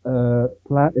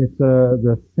it's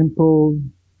the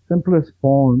simplest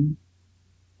form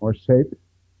or shape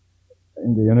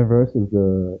in the universe is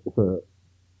a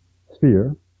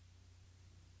sphere,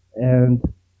 and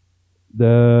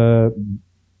the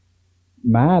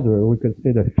matter, we could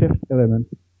say the fifth element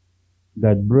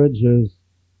that bridges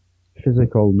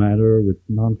physical matter with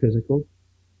non-physical,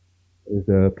 is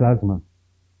the plasma.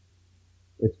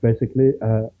 It's basically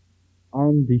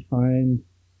undefined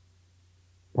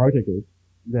particles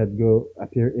that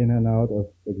appear in and out of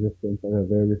existence at a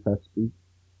very fast speed.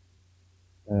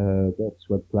 That's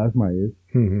what plasma is.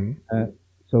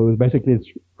 So basically it's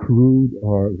crude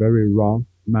or very raw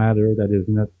matter that is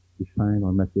not defined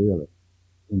or materialized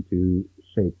into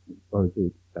shape or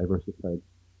to diversified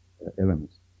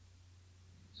elements.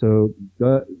 So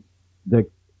the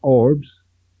orbs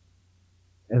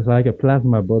is like a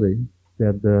plasma body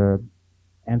that the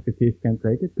entities can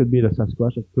take. It could be the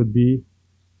Sasquatch, it could be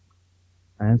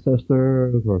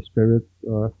ancestors or spirits.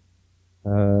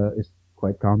 It's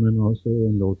quite common also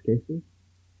in those cases,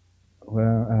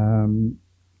 where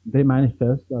they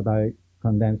manifest by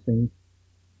condensing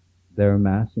their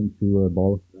mass into a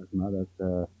ball of plasma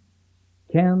that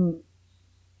can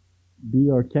be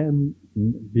or can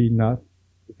be not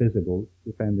visible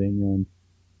depending on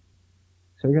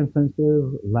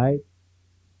circumstances, light,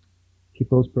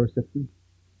 people's perception.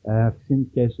 I've seen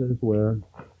cases where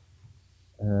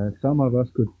some of us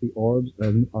could see orbs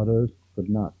and others could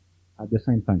not at the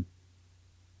same time.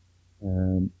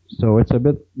 So it's a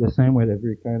bit the same with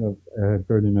every kind of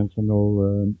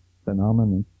third-dimensional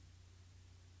phenomenon,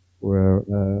 where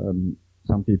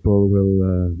some people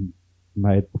will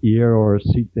might hear or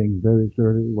see things very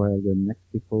clearly, while the next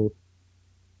people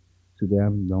to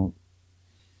them don't.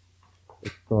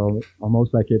 It's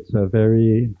almost like it's a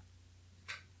very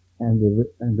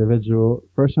individual,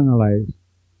 personalized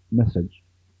message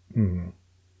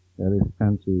that is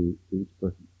sent to each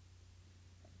person.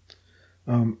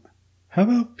 How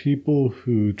about people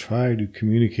who try to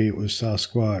communicate with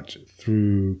Sasquatch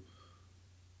through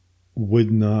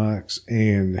wood knocks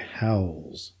and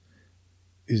howls?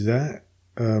 Is that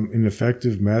an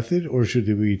effective method, or should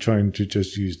they be trying to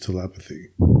just use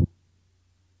telepathy?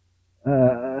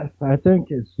 I think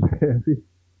it's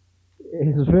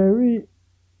very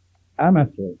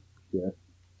amateur. Yes.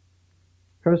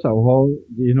 First of all,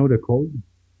 do you know the code?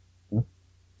 Huh?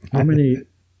 How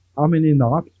many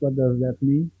knocks? What does that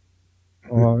mean?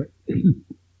 Or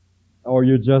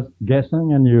you're just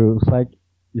guessing and you're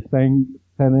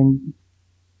sending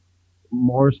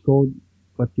Morse code,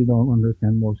 but you don't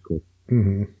understand Morse code.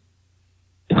 Mm-hmm.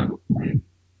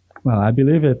 Well, I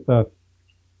believe it's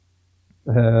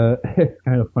it's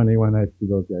kind of funny when I see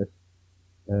those guys.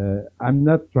 I'm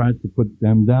not trying to put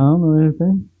them down or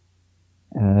anything,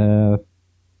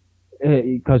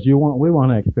 because we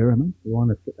want to experiment. We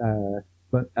want to,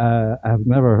 but I've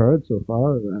never heard so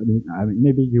far. I mean,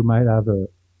 maybe you might have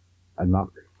a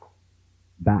knock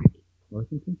back or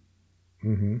something.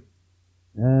 Mm-hmm.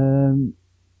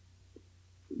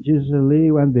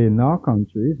 Usually when they knock on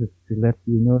trees, it's to let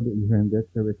you know that you're in their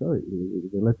territory.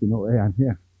 They let you know, hey, I'm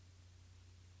here.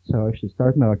 So if you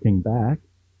start knocking back,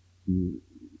 you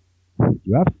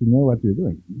have to know what you're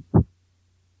doing.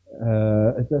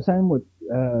 It's the same with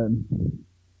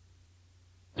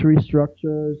tree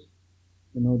structures.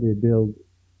 You know,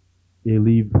 they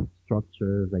leave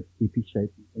structures like teepee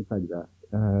shapes and things like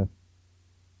that.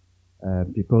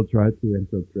 People try to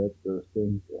interpret those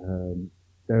things.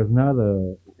 There's not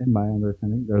in my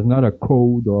understanding, there's not a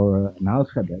code or an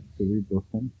alphabet to read those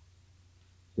things.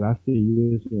 You have to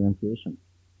use your intuition.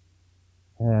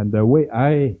 And the way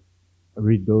I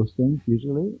read those things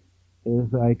usually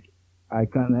is like I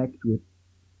connect with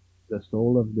the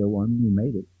soul of the one who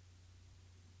made it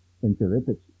in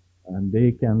telepathy. And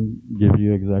they can give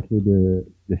you exactly the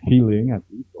feeling at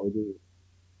least, or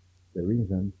the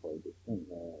reason for this thing.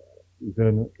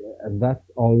 And that's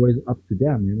always up to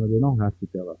them. You know, they don't have to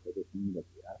tell us everything that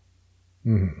we have.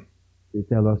 Mm-hmm. They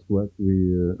tell us what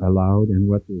we allowed and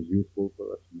what is useful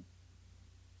for us.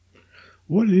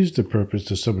 What is the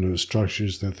purpose of some of those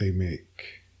structures that they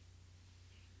make?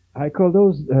 I call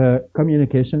those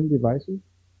communication devices.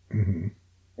 Mm-hmm.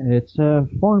 It's a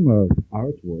form of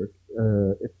artwork.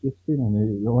 If you've seen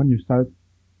it, when you start,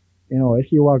 you know,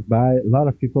 if you walk by, a lot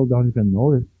of people don't even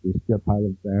notice. They see a pile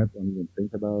of sand, don't even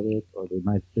think about it, or they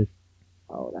might say,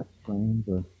 "Oh, that's strange."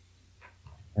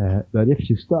 But if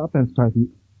you stop and start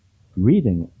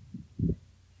reading it,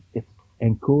 it's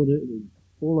encoded,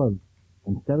 full of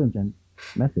intelligent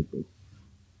messages.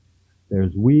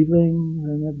 There's weaving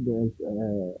in it. There's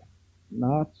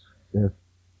knots. There's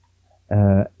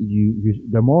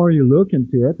the more you look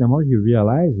into it, the more you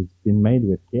realize it's been made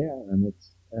with care and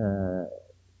it's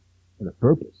with a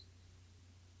purpose.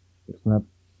 It's not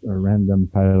a random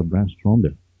parallel branch thrown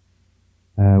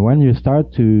there. When you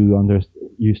start to understand,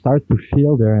 you start to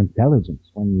feel their intelligence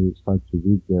when you start to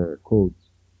read their codes,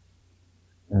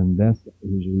 and that's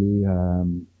usually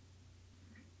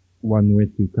one way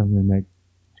to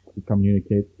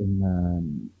communicate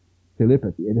in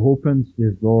telepathy. It opens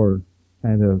this door,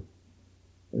 kind of.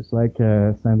 It's like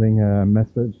sending a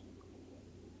message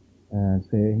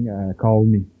saying, call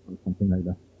me, or something like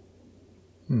that.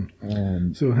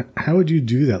 So how would you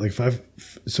do that? Like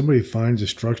if somebody finds a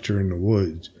structure in the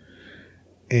woods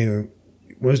and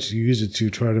wants to use it to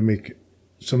try to make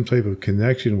some type of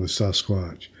connection with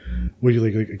Sasquatch, would you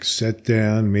like sit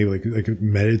down, maybe like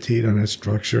meditate on that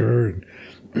structure and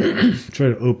try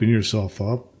to open yourself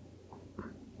up?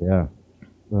 Yeah.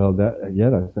 Well, that's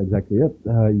exactly it.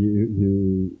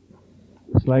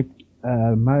 It's like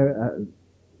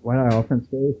what I often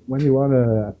say is when you want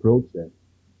to approach them,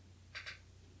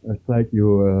 it's like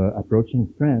you're approaching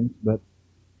friends, but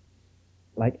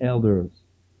like elders,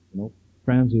 you know,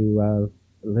 friends who have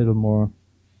a little more,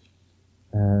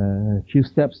 few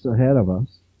steps ahead of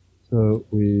us. So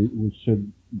we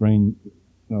should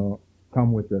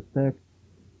come with respect,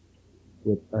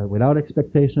 without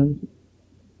expectations.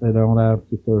 They don't have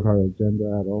to serve our agenda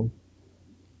at all.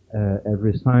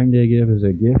 Every sign they give is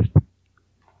a gift.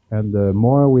 And the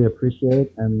more we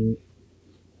appreciate and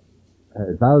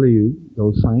value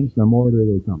those signs, the more they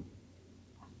will come.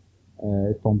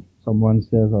 If someone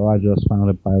says, "Oh, I just found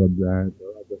a pile of grass,"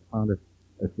 or "I just found a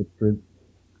footprint,"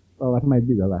 well, that might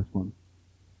be the last one.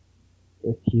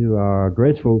 If you are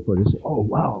grateful for this, "Oh,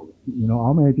 wow, you know,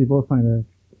 how many people find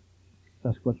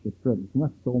Sasquatch footprints.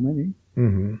 Not so many.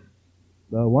 Mm-hmm.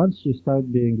 But once you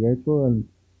start being grateful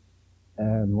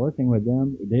and working with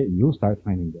them, you'll start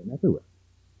finding them everywhere.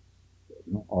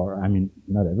 Or, I mean,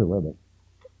 not everywhere, but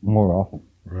more often.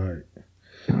 Right.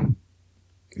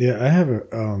 Yeah, I have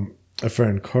a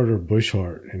friend, Carter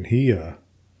Bushart, and he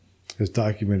has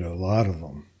documented a lot of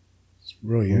them. It's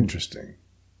really interesting.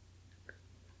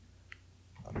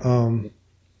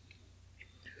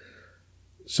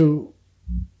 So,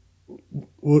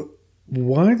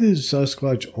 why does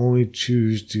Sasquatch only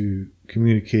choose to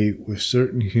communicate with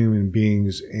certain human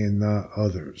beings and not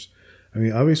others? I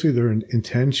mean, obviously their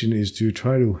intention is to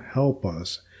try to help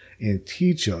us and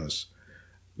teach us.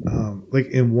 Like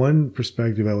in one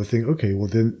perspective, I would think, okay, well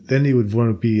then he would want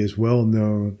to be as well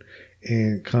known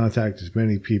and contact as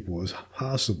many people as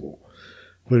possible.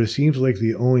 But it seems like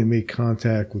they only make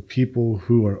contact with people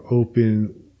who are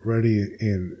open, ready,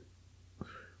 and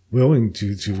willing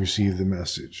to receive the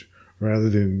message, rather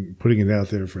than putting it out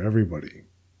there for everybody.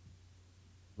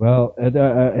 Well, it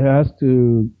has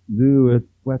to do with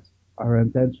what's our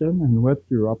intention and what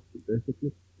you're up to,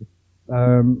 basically.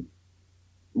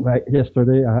 Like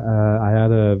yesterday, I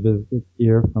had a visit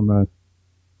here from a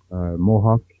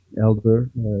Mohawk elder,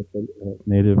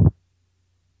 native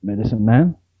medicine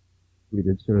man. We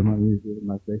did ceremonies with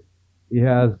my place. He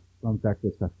has contact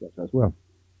with Sasquatch as well.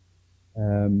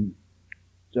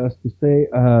 Just to say,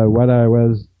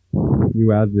 you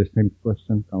had the same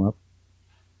question come up.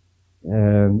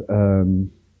 And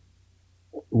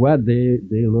what they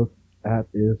look at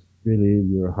is really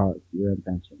your heart, your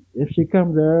intention. If you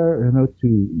come there,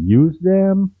 to use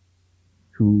them,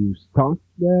 to stalk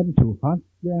them, to hunt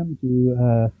them,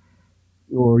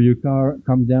 or you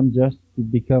come them just to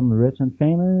become rich and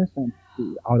famous and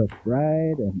out of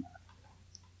pride, and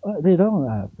they don't.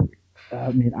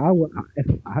 I mean,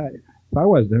 if I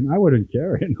was them, I wouldn't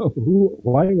care.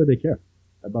 Why would they care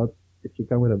about if you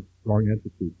come with a wrong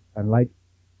attitude? And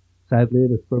sadly,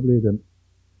 that's probably the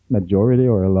majority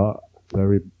or a lot,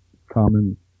 very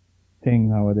common thing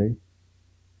nowadays.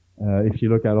 If you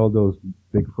look at all those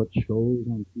Bigfoot shows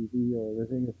on TV or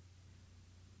everything,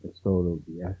 it's total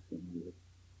BS.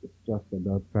 It's just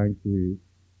about trying to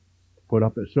put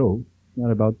up a show,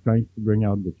 not about trying to bring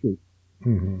out the truth.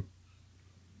 Mm-hmm.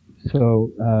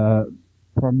 So,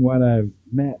 from what I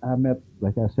met,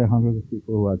 like I said, hundreds of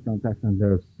people who had contact, and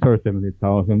there's certainly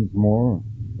thousands more.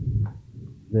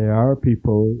 There are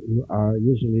people who are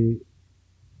usually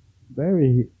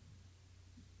very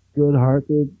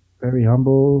good-hearted, very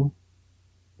humble,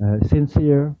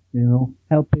 sincere,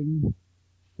 helping,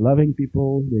 loving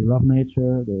people. They love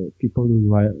nature. The people who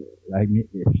like me,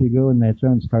 if you go in nature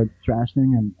and start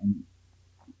trashing and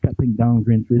cutting down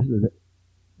green trees,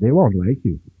 they won't like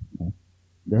you.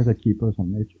 They're the keepers of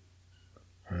nature.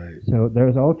 Right. So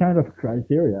there's all kind of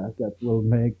criteria that will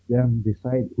make them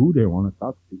decide who they want to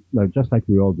talk to. Just like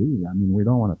we all do. I mean, we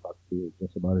don't want to talk to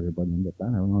just about everybody on the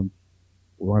planet. We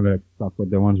want to talk with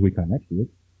the ones we connect with.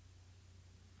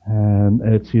 And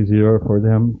it's easier for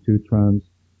them to transmit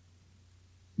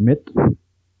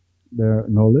their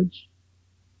knowledge.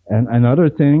 And another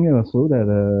thing also that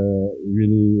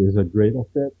really is a great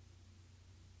asset,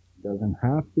 doesn't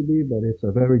have to be, but it's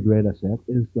a very great asset,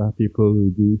 is people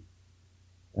who do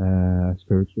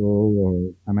spiritual or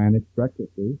shamanic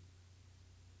practices,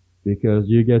 because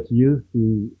you get used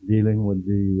to dealing with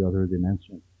the other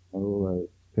dimension,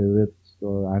 spirits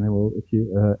or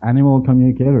animal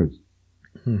communicators.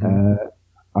 Mm-hmm.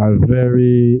 Are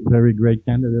very, very great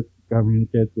candidates to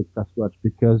communicate with Sasquatch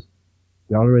because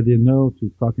they already know to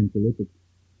talk in telepathy.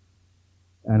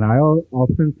 And I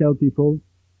often tell people,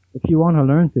 if you want to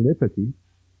learn telepathy,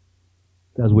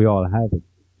 because we all have it,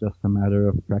 it's just a matter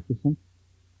of practicing.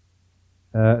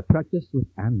 Practice with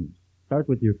animals. Start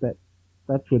with your pets.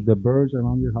 Start with the birds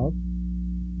around your house,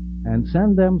 and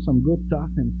send them some good talk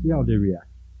and see how they react.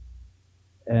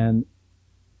 And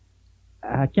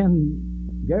I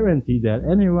can guarantee that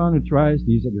anyone who tries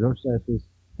these exercises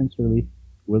sincerely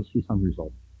will see some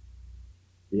results.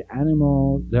 The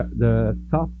animal, the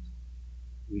thoughts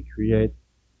we create,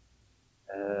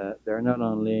 they're not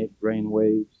only brain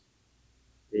waves,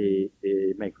 they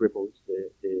make ripples,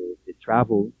 they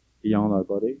travel beyond our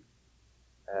body.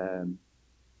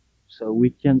 So we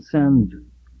can send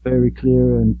very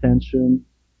clear intention,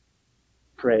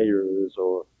 prayers,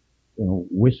 or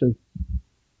wishes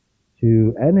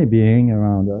to any being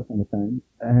around us anytime,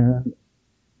 and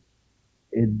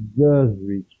it does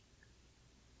reach.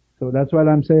 So that's what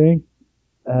I'm saying.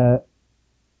 I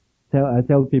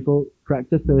tell people,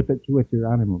 practice telepathy with your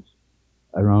animals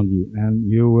around you, and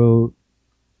you will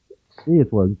see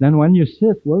it works. Then when you see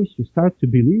it works, you start to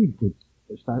believe it.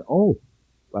 You start,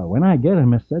 Well, when I get a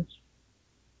message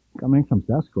coming from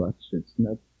Sasquatch, it's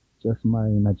not just my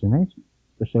imagination.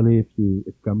 Especially if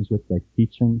it comes with like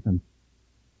teachings and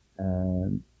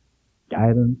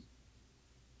guidance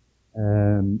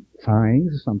and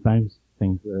signs. Sometimes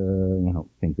things,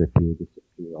 things appear,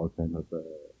 disappear, all kind of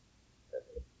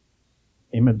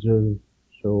images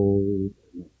show.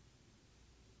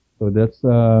 So that's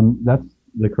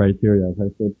the criteria. As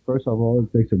I said, first of all,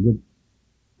 it takes a good,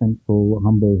 simple,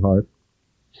 humble heart,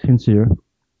 sincere.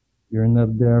 You're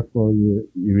not there for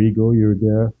your ego. You're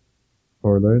there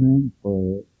for learning,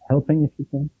 for helping if you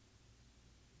can.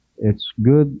 It's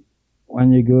good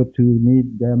when you go to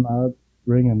meet them out,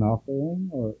 bring an offering,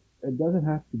 or it doesn't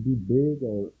have to be big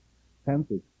or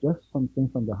expensive. Just something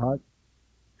from the heart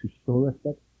to show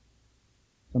respect,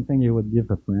 something you would give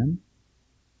a friend.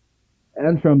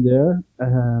 And from there,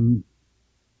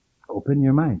 open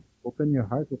your mind, open your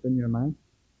heart, open your mind.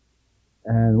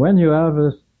 And when you have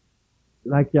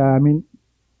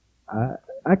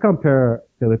I compare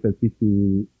telepathy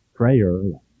to prayer.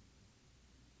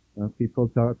 People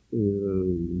talk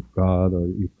to God or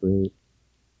you pray,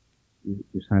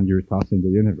 you send your thoughts in the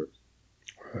universe.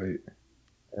 Right.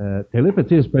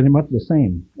 Telepathy is pretty much the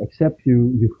same, except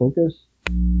you focus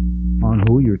on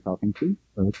who you're talking to.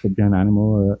 So it could be an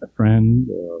animal, a friend,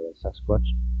 or a Sasquatch.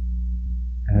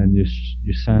 And you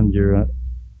send your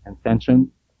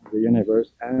intention to the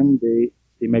universe and they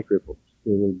make ripples.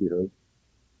 They will be heard.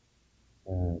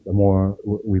 The more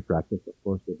we practice, of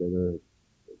course, the better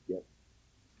it gets.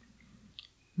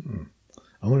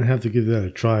 I'm going to have to give that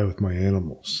a try with my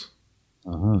animals.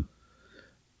 Uh-huh.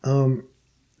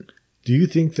 Do you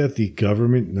think that the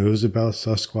government knows about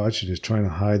Sasquatch and is trying to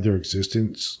hide their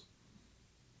existence?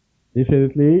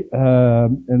 Definitely.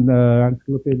 In the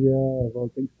Encyclopedia of All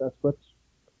Things Sasquatch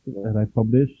that I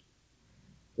published,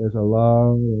 there's a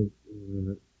lot of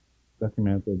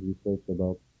documented research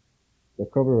about the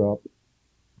cover-up.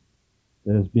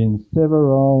 There's been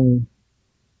several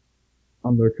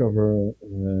undercover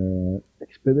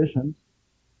expeditions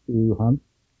to hunt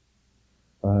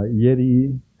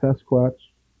Yeti, Sasquatch,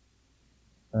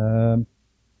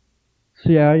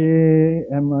 CIA,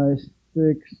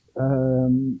 MI6,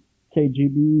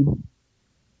 KGB,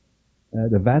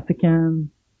 the Vatican.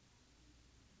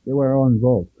 They were all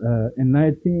involved. In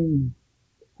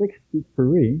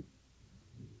 1963,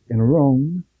 in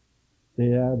Rome, they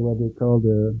had what they call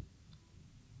the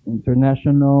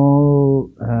International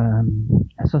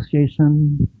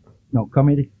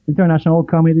International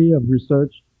Committee of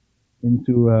Research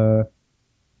into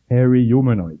hairy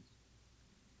humanoids.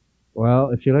 Well,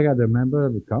 if you look at the member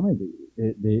of the committee,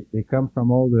 they come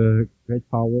from all the great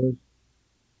powers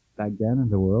back then in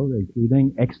the world,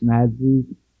 including ex-Nazis,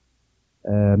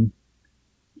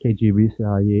 KGB,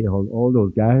 CIA, all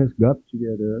those guys got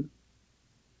together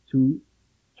to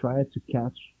try to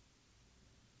catch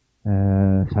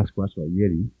Sasquatch or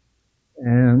Yeti.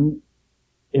 And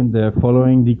in the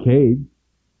following decade,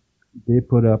 they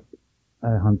put up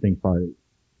a hunting party.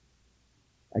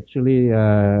 Actually,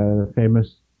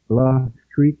 famous Bluff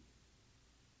Creek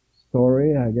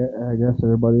story. I guess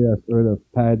everybody has heard of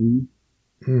Paddy.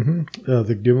 Mm-hmm.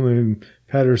 The Gimlin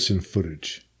Patterson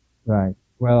footage. Right.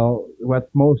 Well, what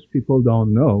most people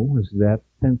don't know is that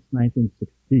since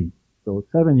 1960, so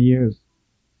 7 years,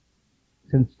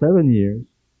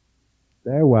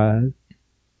 there was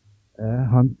a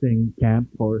hunting camp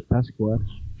for Sasquatch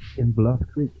in Bluff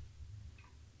Creek,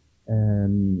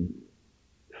 and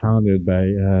founded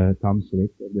by Tom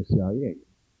Slick of the CIA.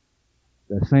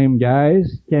 The same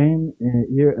guys came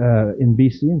here in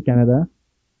BC in Canada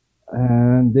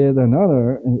and did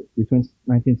another between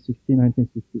 1960 and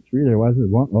 1963. There was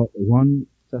one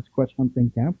Sasquatch hunting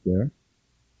camp there,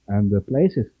 and the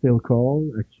place is still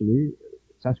called actually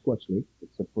Sasquatch Lake.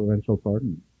 It's a provincial park.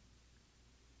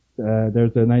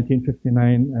 There's a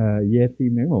 1959 Yeti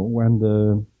memo when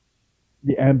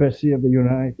the embassy of the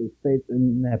United States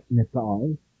in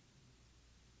Nepal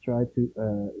tried to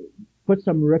put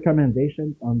some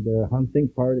recommendations on the hunting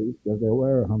parties, because there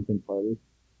were hunting parties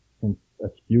since a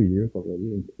few years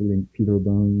already, including Peter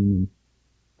Byrne,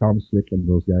 Tom Slick, and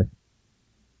those guys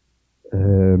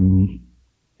in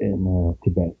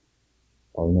Tibet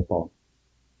or Nepal.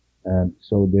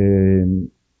 So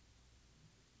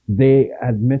they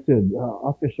admitted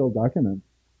official documents.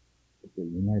 The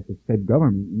United States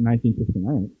government in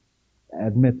 1959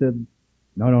 admitted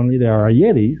not only there are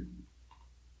Yetis,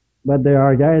 but there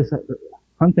are guys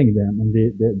hunting them, and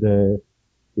they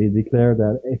declare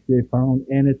that if they found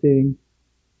anything,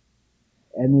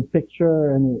 any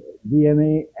picture, any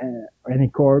DNA, any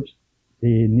corpse,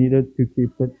 they needed to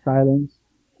keep it silent.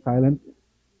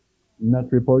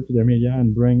 not report to the media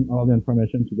and bring all the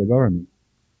information to the government.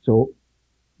 So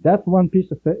that one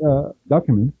piece of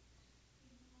document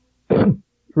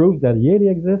proves that Yeti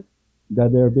exists,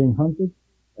 that they're being hunted,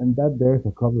 and that there's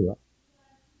a cover-up.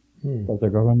 Because the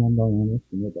government don't want us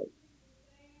to know that.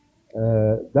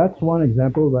 That's one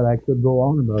example that I could go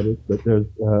on about it, but there's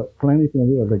plenty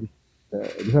of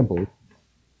examples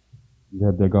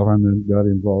that the government got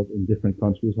involved in different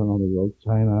countries around the world,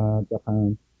 China,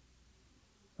 Japan,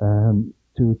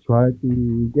 to try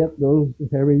to get those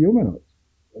hairy humanoids.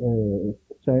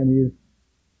 Chinese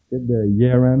did the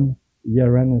Yeren.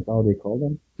 Yeren is how they call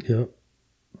them. Yeah.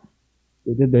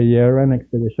 They did the Yeren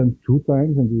expedition 2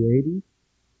 times in the 80s.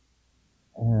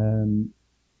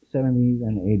 70s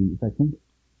and 80s, I think.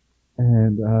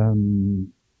 And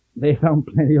they found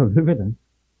plenty of evidence.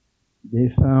 They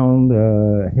found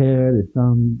hair, they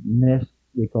found nests,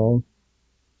 they call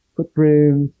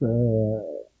footprints,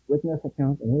 witness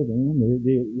accounts, and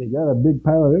everything. They got a big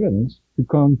pile of evidence to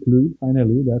conclude,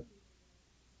 finally, that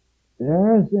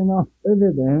there's enough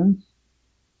evidence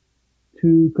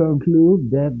to conclude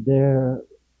that there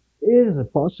is a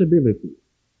possibility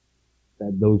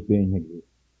that those beings exist.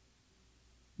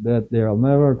 That they'll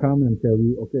never come and tell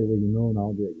you, okay, well, you know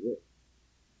now they exist.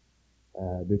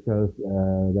 Because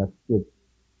that would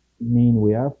mean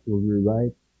we have to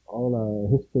rewrite all our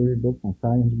history books and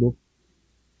science books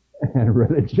and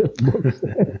religious books.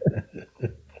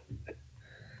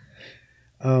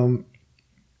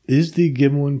 Is the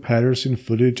Gimlin-Patterson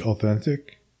footage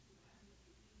authentic?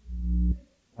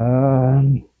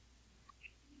 I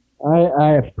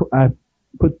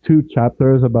put 2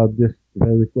 chapters about this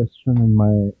very question in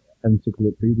my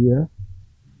encyclopedia.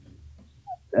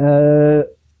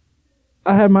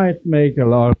 I might make a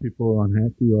lot of people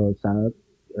unhappy or sad,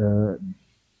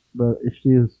 but if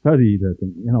you study the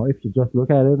thing, if you just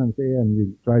look at it and say, and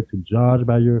you try to judge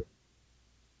by your,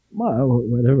 well,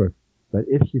 whatever. But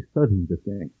if you study the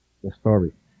thing, the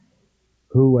story,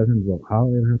 who was involved, how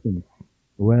it happened,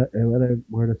 what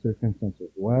were the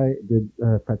circumstances, why did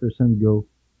Patterson go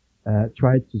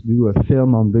try to do a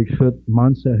film on Bigfoot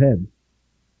months ahead?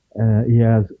 He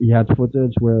had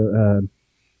footage where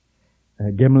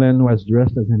Gimlin was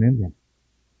dressed as an Indian,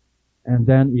 and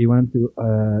then he went to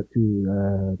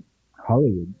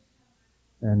Hollywood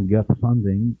and got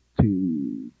funding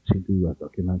to do a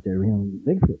documentary on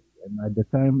Bigfoot. And at the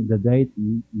time, the date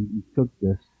he took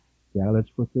this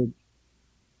Gallage footage,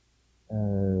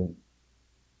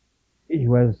 he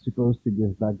was supposed to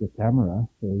give back the camera,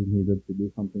 so he needed to do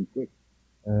something quick.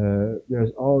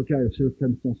 There's all kind of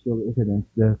circumstantial evidence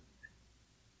that,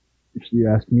 if you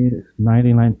ask me,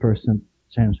 99%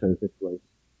 chance that it was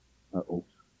hoax.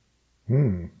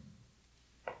 I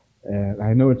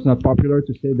know it's not popular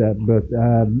to say that, but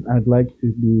I'd like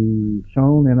to be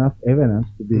shown enough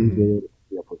evidence to be the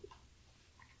opposite.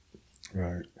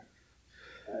 Right.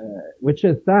 Which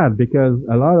is sad, because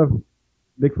a lot of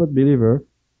Bigfoot believers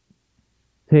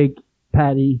take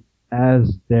Patty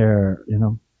as their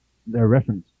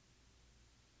reference.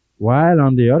 While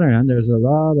on the other hand, there's a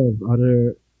lot of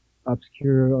other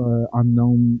obscure or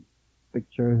unknown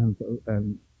pictures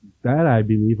and that I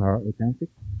believe are authentic,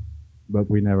 but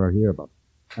we never hear about.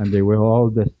 And they were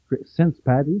all since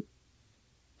Patty,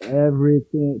 every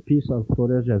piece of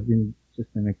footage has been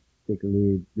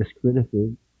systematically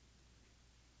discredited.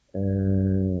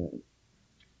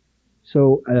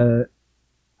 So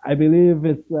I believe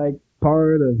it's like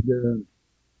part of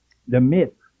the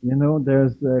myth.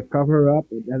 There's a cover up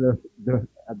at the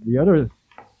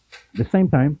same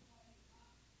time.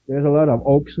 There's a lot of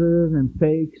hoaxes and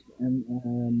fakes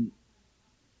and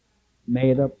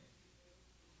made up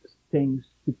things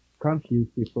to confuse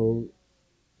people,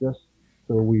 just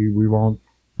so we won't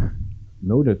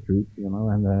know the truth,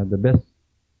 and the best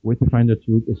way to find the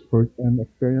truth is first-hand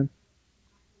experience.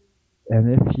 And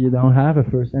if you don't have a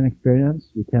first-hand experience,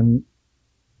 you can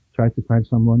try to find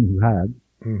someone who had.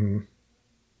 Mm-hmm.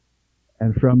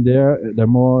 And from there, the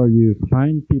more you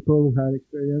find people who had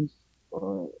experience,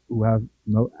 or who have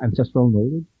no ancestral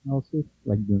knowledge also,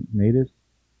 like the natives,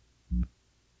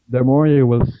 the more you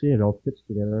will see it all fits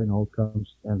together and all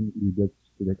comes, and you get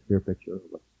to the clear picture of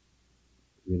what's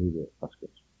really the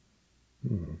Sasquatch.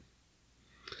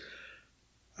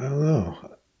 I don't know.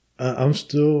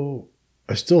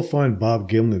 I still find Bob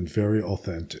Gimlin very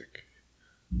authentic.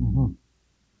 Mm-hmm.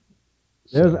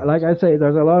 There's, like I say,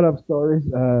 there's a lot of stories.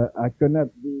 I'm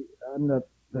not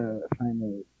trying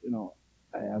to,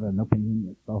 I have an opinion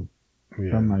myself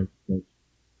from my research.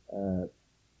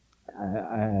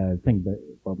 I think that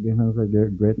Bob Gimlin is a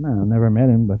great man. I've never met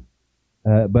him,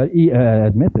 but he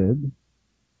admitted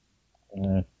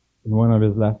in one of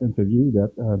his last interviews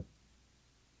that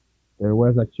There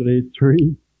was actually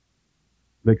 3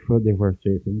 Bigfoot they were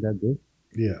chasing that day.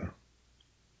 Yeah.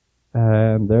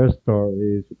 And their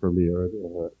story is probably heard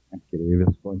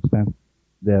Davis, for instance,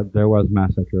 that there was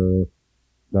massacre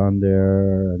down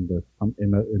there, and some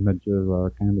images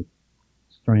are kind of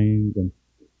strange, and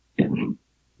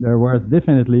there was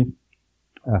definitely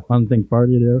a hunting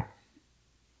party there,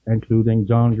 including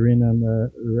John Green and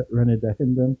René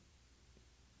Dahinden,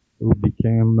 who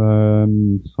became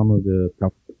some of the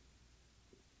top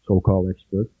so-called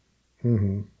experts.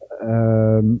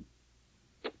 Mm-hmm.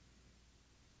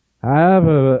 I have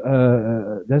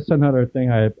that's another thing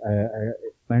I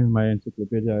explained in my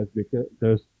encyclopedia, is because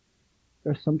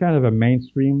there's some kind of a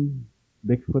mainstream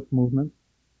Bigfoot movement,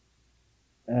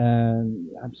 and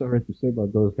I'm sorry to say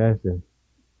about those guys,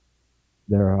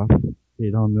 they're off.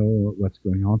 They don't know what's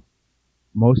going on.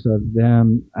 Most of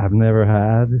them have never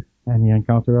had any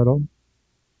encounter at all.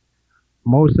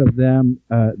 Most of them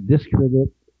discredit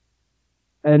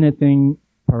anything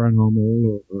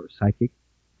paranormal or psychic.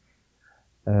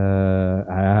 I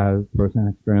have personal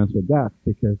experience with that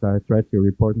because I tried to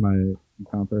report my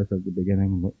encounters at the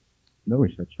beginning. No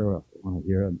researcher want to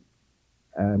hear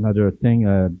another thing.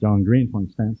 John Green, for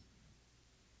instance,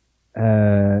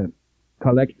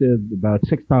 collected about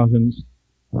 6,000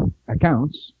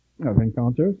 accounts of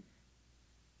encounters,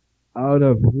 out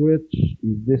of which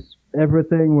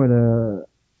everything with a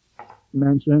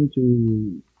mention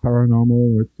to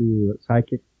paranormal or to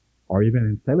psychic or even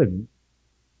intelligence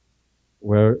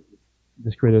were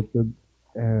discredited,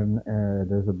 and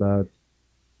there's about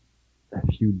a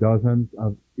few dozens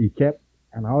of he kept,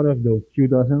 and out of those few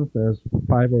dozens, there's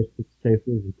 5 or 6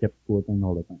 cases he kept quoting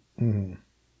all the time. Mm-hmm.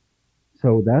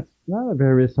 So that's not a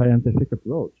very scientific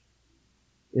approach.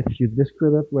 If you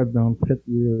discredit what don't fit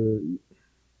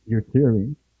your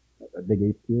theory, the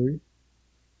gate theory,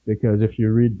 because if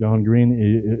you read John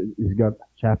Green, he's got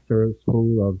chapters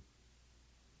full of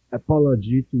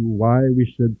apology to why we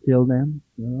should kill them,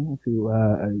 to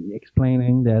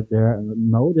explaining that they're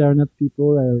not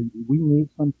people. We need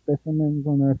some specimens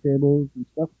on our tables and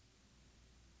stuff.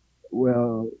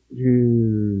 Well,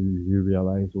 you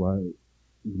realize why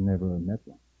you never met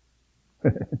one.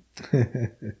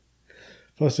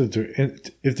 Plus, if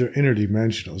they're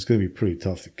interdimensional, it's going to be pretty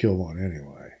tough to kill one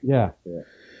anyway. Yeah.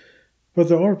 But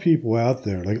there are people out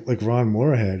there, like Ron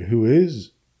Moorhead, who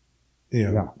is,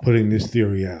 putting this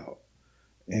theory out,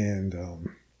 and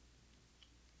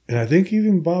I think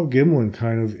even Bob Gimlin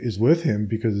kind of is with him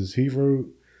because he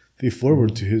wrote the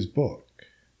foreword to his book.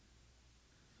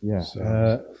 Yeah.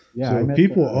 So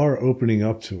people are opening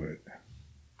up to it.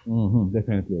 Mm-hmm,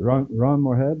 definitely. Ron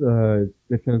Moorhead is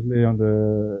definitely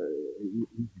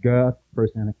he's got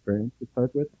first-hand experience to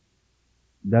start with.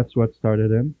 That's what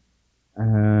started him.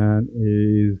 And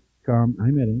I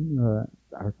met him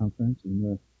at our conference,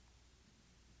 and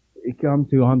he come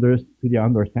to the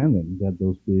understanding that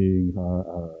those beings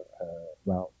are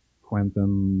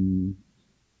quantum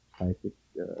psychic,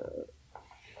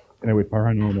 anyway,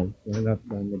 paranormal. That's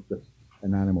not just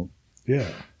an animal. Yeah.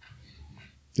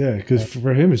 Yeah, because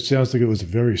for him, it sounds like it was a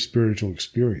very spiritual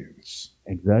experience.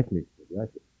 Exactly.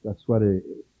 That's what it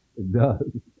does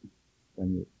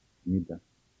when you meet them.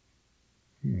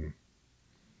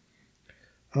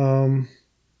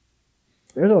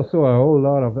 There's also a whole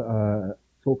lot of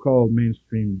so-called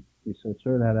mainstream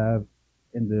researchers that have,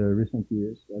 in the recent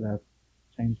years, that have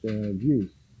changed their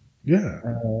views. Yeah.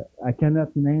 I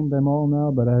cannot name them all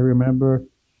now, but I remember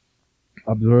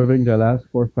observing the last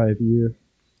 4 or 5 years,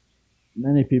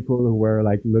 many people who were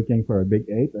looking for a big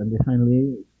ape, and they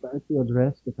finally started to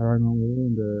address the paranormal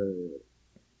and the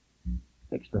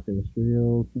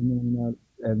extraterrestrial phenomena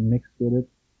and mixed with it,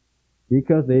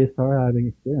 because they start having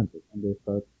experiences and they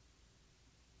start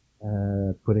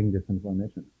putting this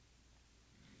information.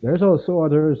 There's also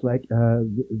others like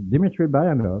Dmitry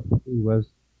Bayanov, who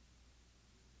was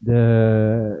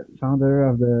the founder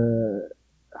of the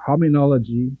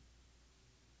Hominology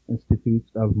Institute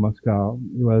of Moscow.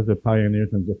 He was a pioneer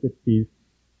in the 50s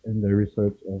in the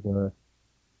research of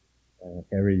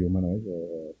hairy humanoids,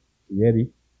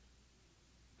 Yeti.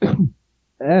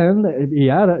 And he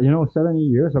had, 70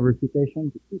 years of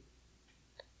reputation to keep.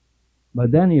 But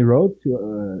then he wrote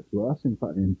to us in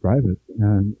private,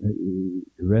 and he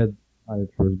read my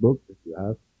first book that you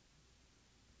have,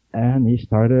 and he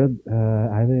started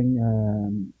having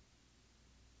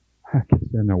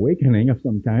an awakening of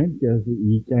some kind, because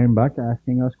he came back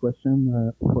asking us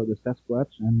questions for the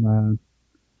Sasquatch, and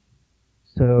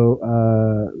so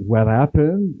what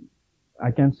happened?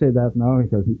 I can't say that now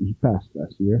because he passed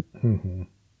last year. Mm-hmm.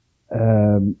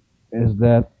 Is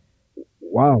that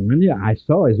wow, when I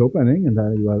saw his opening and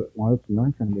that he wanted to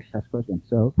learn from the Sasquatch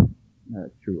himself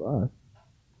through us,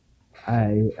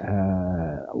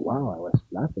 wow, I was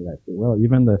flattered. I said, well,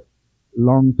 even the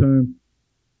long-term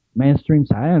mainstream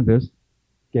scientists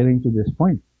getting to this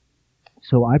point.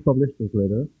 So I published his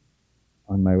letter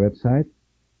on my website,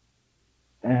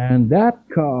 and that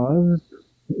caused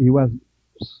he was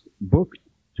booked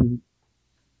to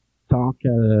talk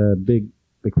at a big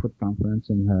Bigfoot conference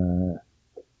in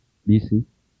BC.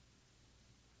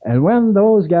 And when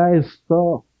those guys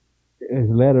saw his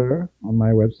letter on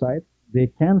my website, they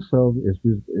canceled his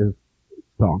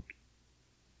talk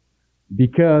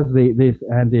because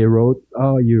they wrote,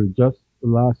 "Oh, you just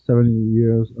lost 70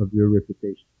 years of your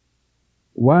reputation."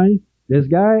 Why? This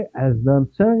guy has done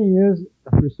 70 years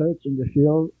of research in the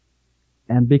field,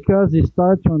 and because he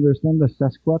started to understand the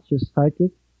Sasquatch is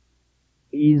psychic,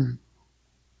 he's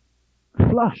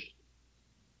flushed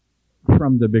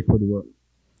from the Bigfoot world.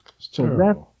 So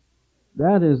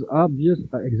that is obvious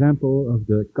example of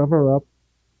the cover-up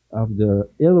of the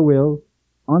ill will,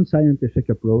 unscientific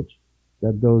approach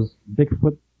that those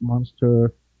Bigfoot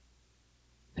monster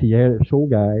theater show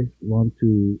guys want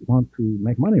to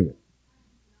make money with.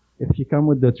 If you come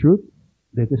with the truth,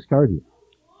 they discard you.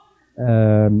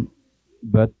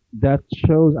 But that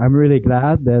shows. I'm really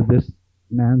glad that this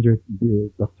man,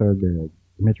 Dr.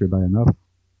 Dmitry Bayanov,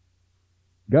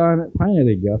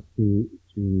 finally got to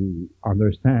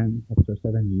understand after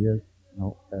 7 years,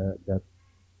 that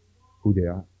who they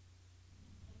are.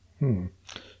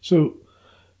 So,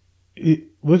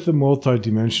 with the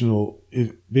multidimensional,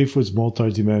 if Bigfoot's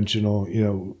multidimensional,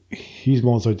 he's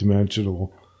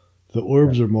multidimensional. The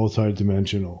orbs are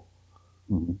multidimensional.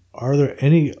 Mm-hmm. Are there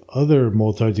any other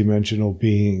multidimensional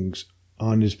beings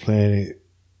on this planet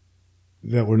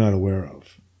that we're not aware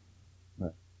of?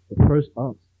 First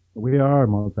off, we are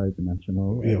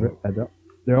multidimensional. Yeah.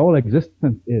 Their whole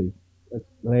existence is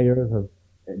layers of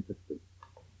existence.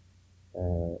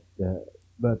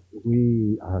 But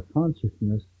our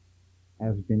consciousness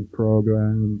has been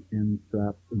programmed and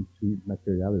trapped into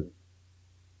materialism,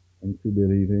 into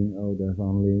believing, oh, there's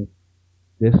only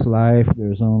this life,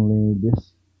 there's only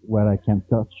this, what I can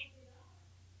touch,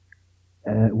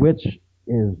 which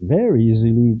is very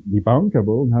easily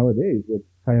debunkable nowadays with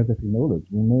scientific knowledge.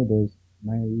 We know there's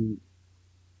 96%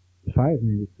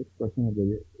 of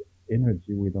the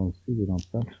energy we don't see, we don't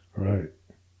touch. Right.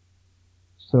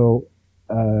 So,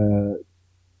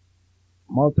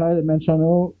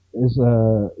 multidimensional is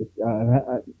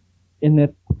an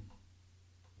innate,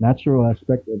 natural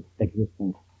aspect of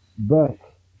existence, but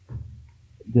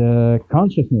the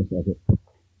consciousness of it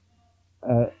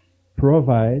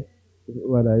provides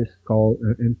what I call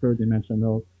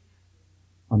interdimensional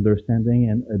understanding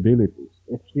and abilities.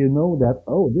 If you know that,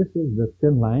 oh, this is the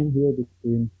thin line here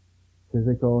between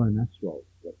physical and astral,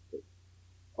 let's say,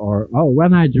 or oh,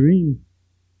 when I dream,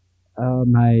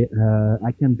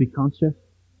 I can be conscious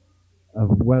of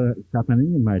what is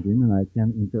happening in my dream, and I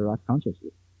can interact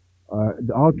consciously.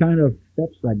 All kind of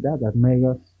steps like that make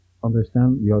us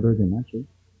understand the other dimension.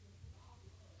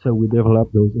 So we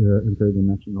develop those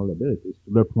interdimensional abilities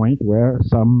to the point where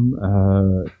some,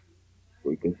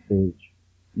 we could say,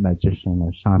 magicians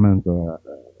or shamans or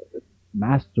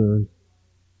masters,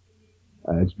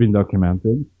 it's been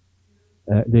documented,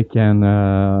 they can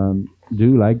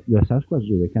do like the Sasquatch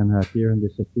do. They can appear and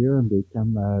disappear, and they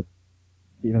can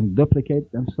even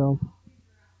duplicate themselves,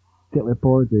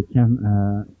 teleport. They can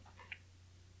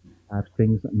have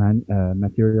things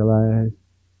materialize,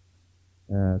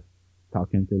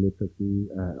 talking telepathy,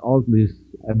 all these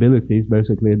abilities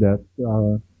basically that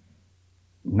are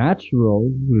natural.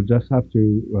 We just have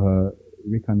to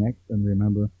reconnect and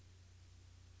remember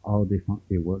how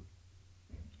they work.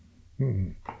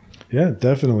 Yeah,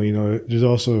 definitely. There's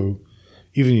also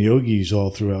even yogis all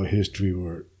throughout history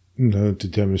were known to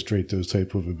demonstrate those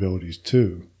type of abilities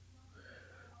too.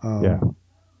 Yeah.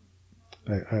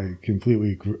 I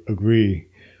completely agree.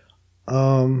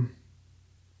 I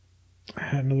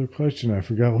had another question. I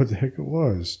forgot what the heck it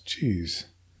was. Jeez.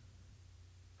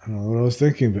 I don't know what I was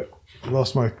thinking, but I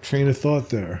lost my train of thought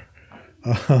there.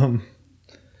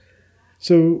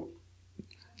 So,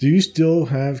 do you still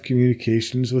have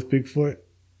communications with Bigfoot?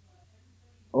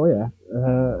 Oh, yeah.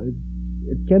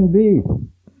 It can be.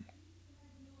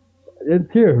 In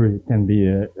theory, it can be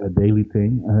a daily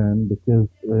thing, because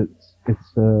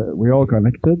we're all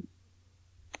connected.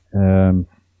 And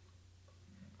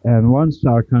once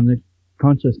our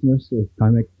consciousness is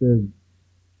connected,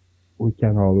 we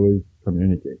can always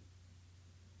communicate.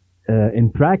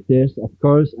 In practice, of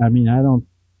course, I don't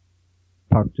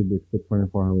talk to Bigfoot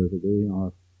 24 hours a day,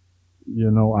 or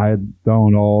I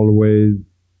don't always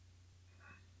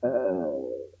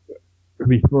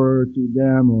refer to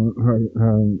them or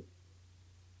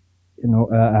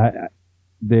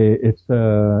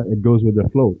it goes with the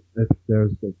flow. If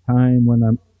there's a time when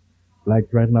I'm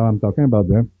like right now, I'm talking about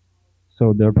them,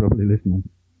 so they're probably listening.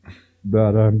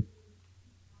 But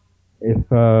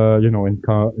if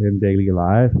in daily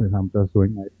life, if I'm just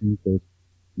doing my things, there's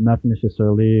not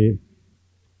necessarily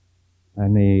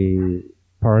any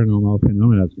paranormal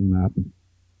phenomena that's going to happen.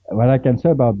 What I can say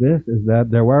about this is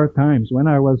that there were times when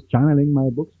I was channeling my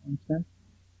books, for instance,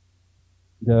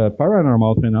 the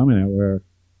paranormal phenomena were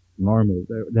normal.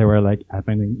 They were like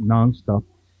happening non-stop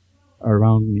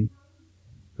around me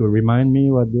to remind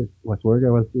me what work I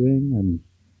was doing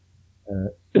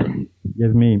and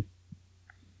give me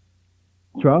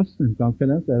trust and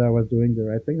confidence that I was doing the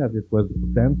right thing, that it was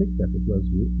authentic, that it was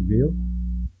real.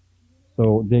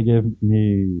 So they gave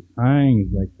me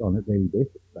signs like on a daily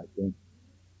basis back then.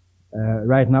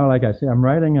 Right now, like I say, I'm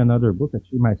writing another book,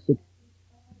 actually my sixth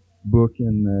book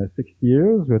in 6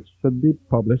 years, which should be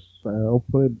published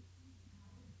hopefully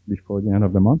before the end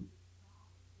of the month.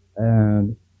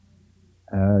 And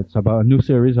it's about a new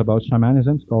series about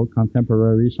shamanism. It's called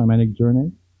Contemporary Shamanic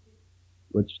Journey,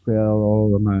 which tell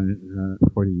all of my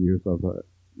 40 years of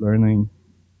learning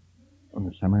on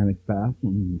the shamanic path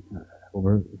in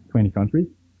over 20 countries.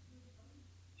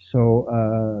 So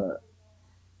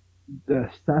the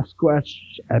Sasquatch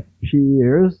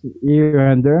appears here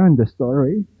and there in the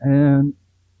story, and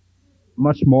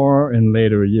much more in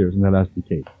later years, in the last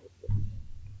decade.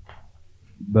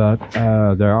 But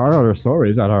there are other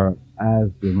stories that are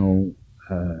as,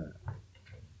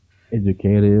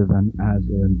 educative and as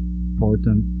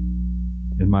important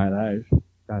in my life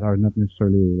that are not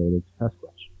necessarily related to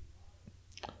Sasquatch.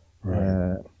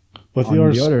 Right. But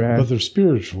they're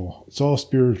spiritual. It's all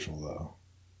spiritual, though.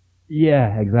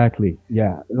 Yeah, exactly.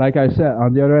 Yeah. Like I said,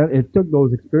 on the other hand, it took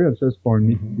those experiences for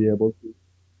me to be able to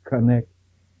connect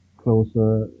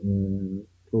closer to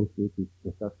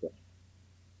the Sasquatch.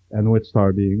 And with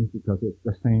star beings, because it's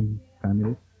the same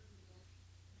family.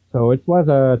 So it was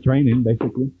a training,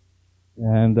 basically.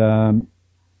 And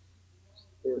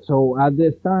so at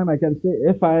this time, I can say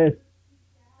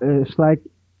it's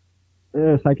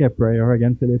like a prayer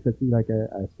against telepathy, like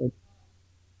I said.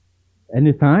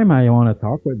 Anytime I want to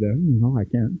talk with them, I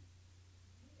can.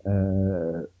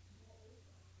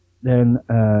 Then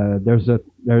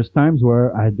there's times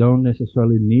where I don't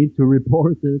necessarily need to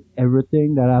report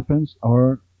everything that happens,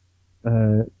 or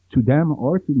to them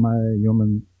or to my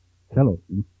human fellows.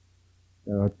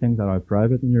 There are things that are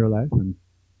private in your life, and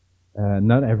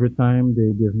not every time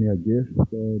they give me a gift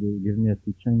or they give me a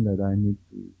teaching that I need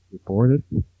to report it.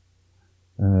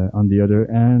 On the other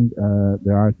hand,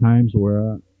 there are times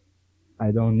where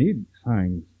I don't need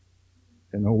signs.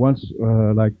 Once,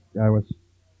 like I was,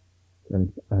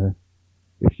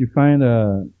 if you find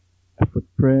a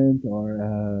footprint or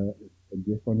a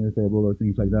gift on your table or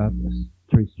things like that,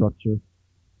 a tree structure,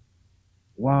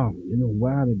 wow,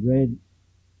 what a great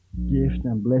gift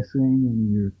and blessing,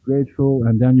 and you're grateful,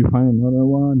 and then you find another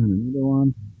one and another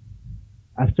one.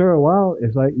 After a while,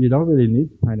 it's like you don't really need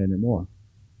to find any more,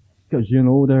 because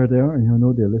they're there,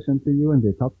 and they listen to you and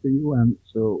they talk to you, and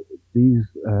so these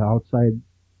outside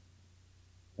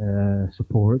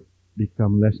support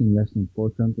become less and less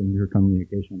important in your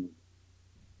communication.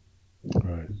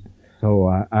 Right. So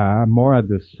I'm more at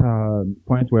this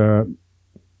point where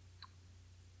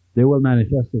they will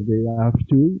manifest if they have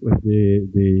to, if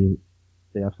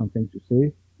they have something to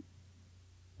say.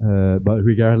 But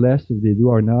regardless if they do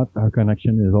or not, our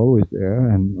connection is always there,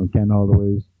 and we can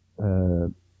always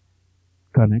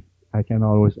connect. I can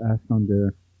always ask on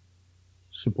their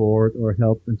support or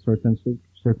help in certain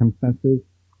circumstances,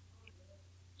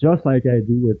 just like I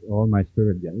do with all my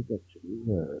spirit guides, actually,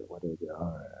 whether they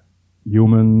are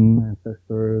human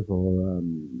ancestors or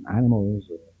animals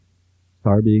or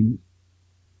star beings.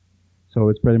 So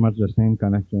it's pretty much the same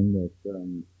connection that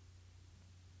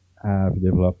I've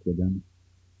developed with them.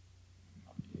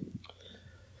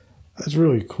 That's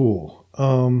really cool.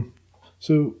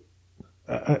 So,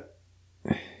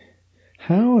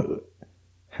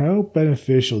 how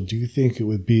beneficial do you think it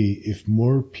would be if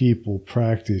more people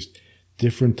practiced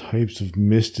different types of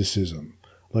mysticism,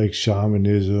 like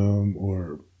shamanism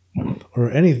or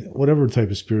whatever type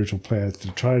of spiritual path,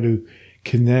 to try to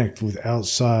connect with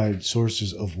outside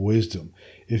sources of wisdom?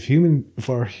 If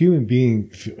human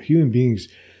beings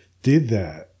did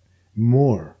that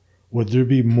more, would there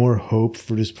be more hope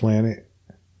for this planet?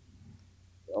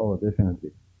 Oh,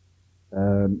 definitely.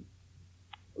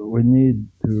 We need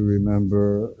to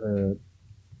remember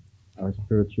our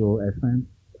spiritual essence,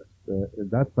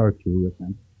 that's our truth.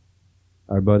 And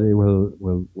our body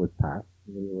will pass.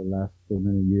 It will last so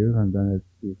many years, and then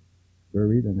it's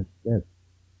buried and it's dead.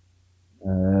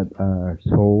 Our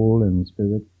soul and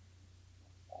spirit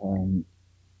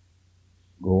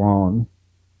go on,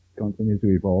 continue to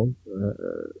evolve,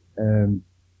 and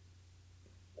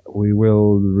we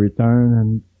will return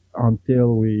and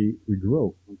until we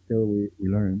grow, until we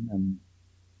learn, and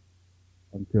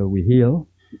until we heal.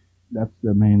 That's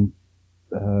the main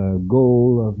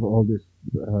goal of all this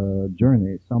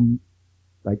journey. Some,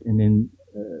 like in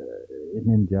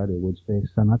India, they would say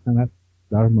Sanatana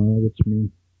Dharma, which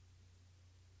means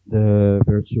the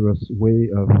virtuous way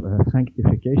of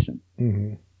sanctification.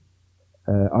 Mm-hmm.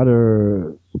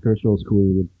 Other spiritual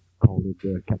schools would call it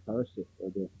the catharsis,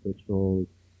 or the spiritual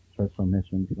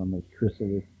transformation from a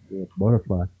chrysalis to a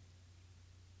butterfly.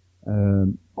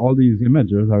 All these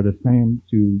images are the same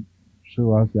to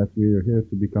show us that we are here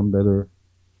to become better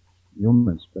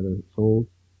humans, better souls.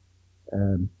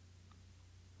 And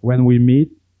when we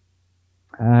meet,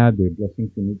 I had the blessing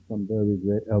to meet some very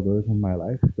great elders in my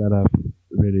life that have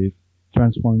really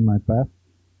transformed my path.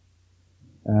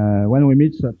 When we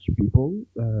meet such people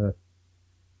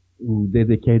who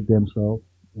dedicate themselves,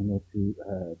 to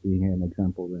being an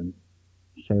example and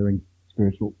sharing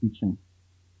spiritual teaching,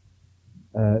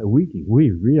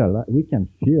 we realize, we can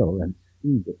feel and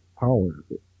see the power of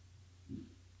it.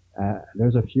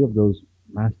 There's a few of those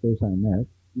masters I met,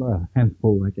 a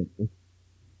handful I can say,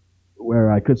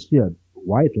 where I could see a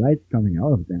white light coming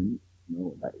out of them,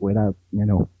 like without,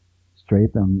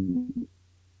 straight and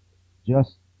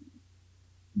just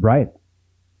bright.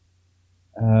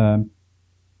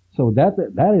 So that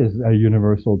is a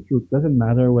universal truth. Doesn't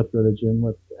matter what religion,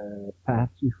 what path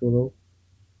you follow.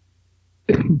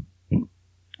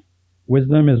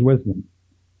 Wisdom is wisdom,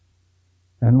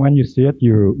 and when you see it,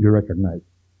 you recognize.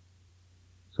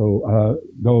 So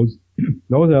those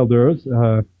elders,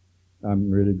 I'm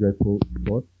really grateful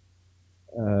for.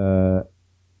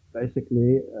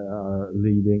 Basically,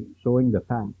 leading, showing the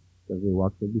path, because they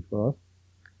walked it before us,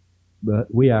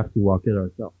 but we have to walk it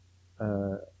ourselves.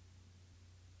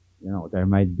 There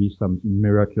might be some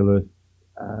miraculous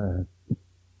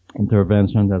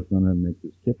intervention that's going to make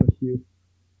you skip a few,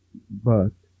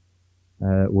 but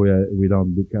we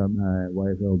don't become a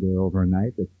wise elder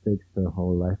overnight. It takes a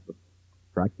whole life of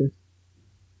practice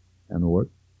and work.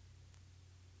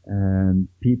 And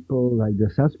people like the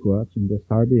Sasquatch and the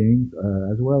Star Beings,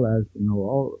 as well as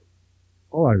all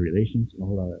our relations,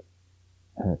 all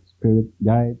our spirit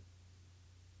guides,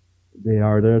 they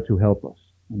are there to help us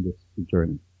on this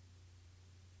journey.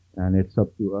 And it's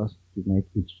up to us to make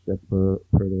each step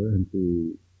further and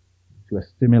to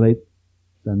assimilate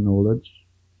the knowledge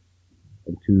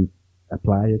and to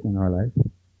apply it in our life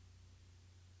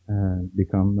and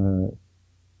become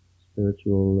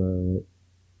spiritual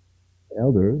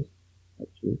elders,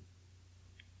 actually.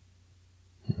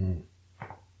 Mm-hmm.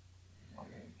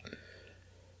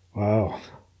 Wow.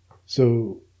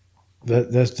 So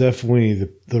that's definitely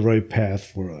the right path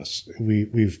for us.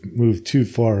 We've moved too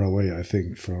far away, I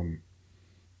think, from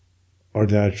our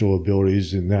natural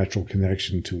abilities and natural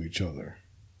connection to each other.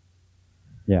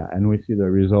 Yeah, and we see the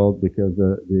result because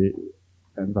the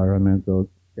environmental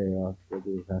chaos, the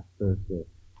disasters, the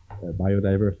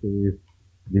biodiversity is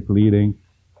depleting,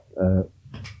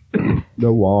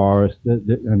 the wars,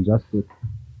 the injustice,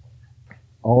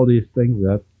 all these things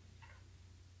that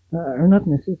are not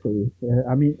necessary.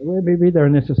 Maybe they're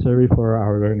necessary for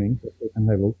our learning at a certain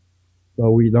level,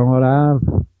 but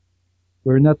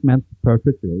we're not meant to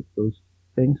perpetuate those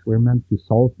things. We're meant to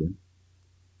solve them.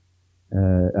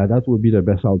 That would be the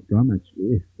best outcome,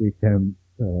 actually, if we can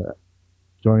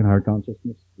join our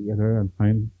consciousness together and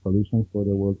find solutions for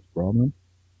the world's problems,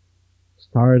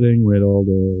 starting with all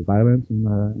the violence and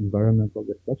environmental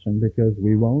destruction, because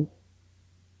we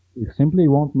simply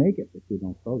won't make it if we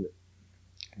don't solve it.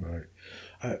 Right.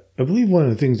 I believe one of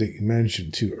the things that you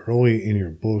mentioned too early in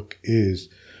your book is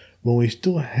when we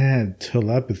still had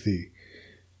telepathy,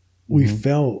 we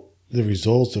felt the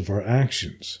results of our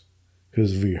actions.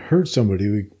 Because if we hurt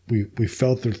somebody, we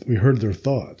felt we heard their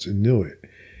thoughts and knew it,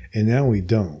 and now we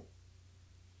don't.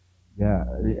 Yeah,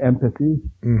 the empathy.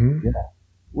 Mm-hmm. Yeah,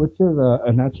 which is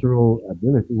a natural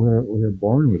ability. We're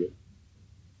born with it.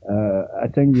 I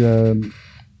think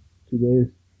today's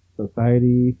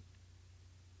society,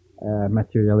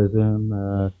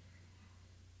 materialism,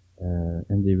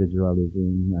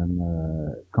 individualism,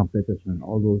 and competition,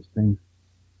 all those things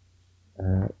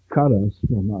cut us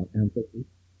from our empathy.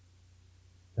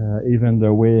 Even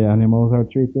the way animals are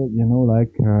treated,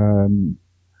 like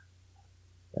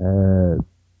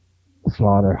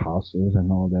slaughterhouses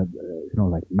and all that,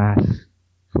 like mass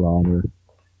slaughter,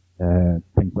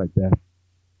 things like that.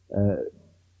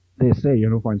 They say,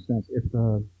 for instance, if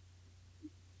the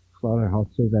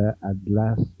slaughterhouses had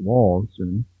glass walls,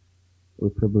 we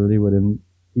probably wouldn't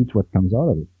eat what comes out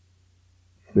of it.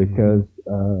 Because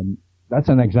that's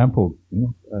an example,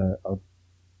 of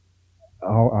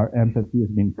how our empathy has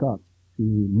been cut to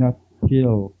not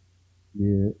feel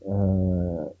the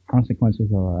consequences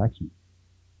of our actions.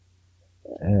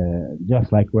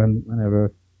 Just like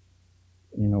whenever,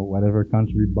 whatever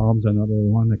country bombs another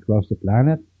one across the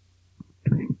planet,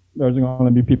 there's going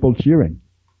to be people cheering.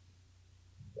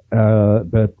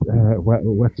 But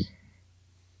what's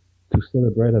to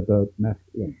celebrate about mass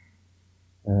killing?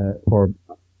 For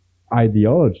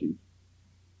ideology,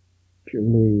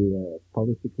 purely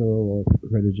political or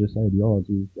religious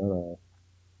ideologies that are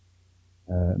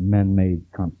man-made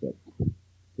concepts.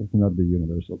 It's not the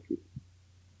universal truth.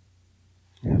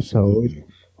 Absolutely. So,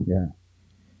 yeah.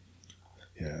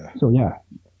 Yeah. So, yeah.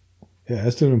 Yeah,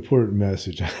 that's an important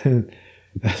message.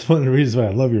 That's one of the reasons why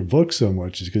I love your book so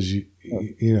much, is because you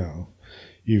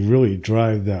really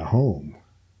drive that home.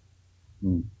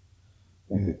 Mm.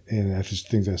 And I just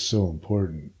think that's so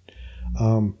important.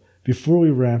 Before we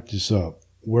wrap this up,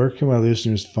 where can my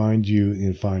listeners find you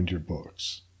and find your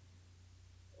books?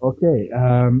 Okay.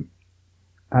 I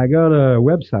got a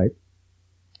website,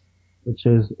 which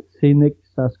is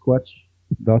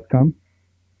scenicsasquatch.com.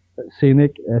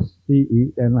 Scenic,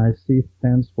 SCENIC,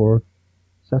 stands for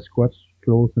Sasquatch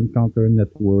Close Encounter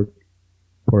Network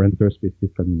for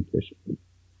Interspecies Communication.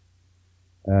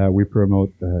 We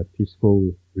promote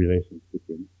peaceful relations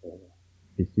between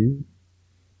species.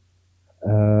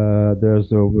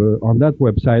 There's on that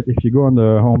website, if you go on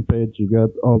the homepage, you got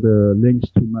all the links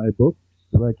to my books.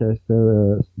 Like I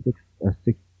said, a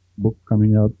sixth book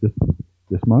coming out this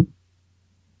month.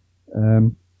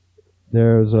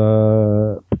 There's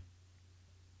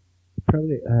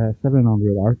probably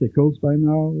 700 articles by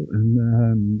now,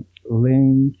 and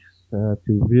links to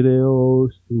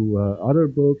videos, to other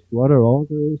books, to other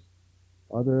authors,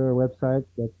 other websites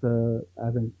that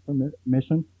have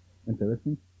information,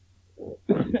 interesting.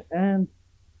 And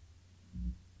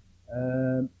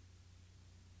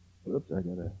oops, I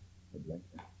got a blank.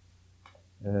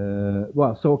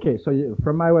 So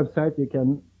from my website you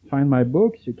can find my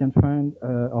books. You can find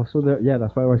also there. Yeah,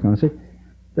 that's what I was going to say.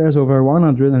 There's over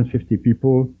 150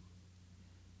 people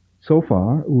so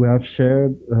far who have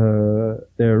shared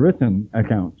their written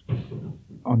account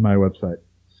on my website.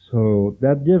 So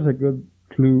that gives a good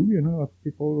clue, of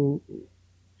people who,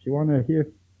 if you want to hear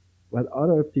what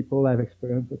other people have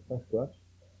experienced with Sasquatch,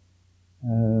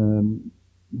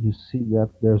 you see that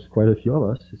there's quite a few of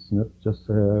us. It's not just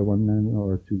one man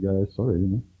or two guys,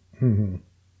 sorry, Mm-hmm.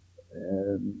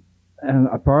 And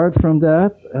apart from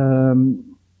that,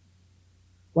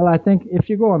 I think if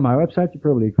you go on my website, you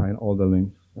probably find all the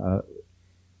links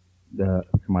to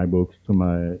my books, to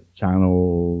my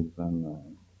channels, and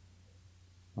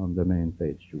on the main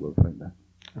page you will find that.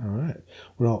 All right.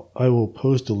 Well, I will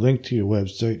post a link to your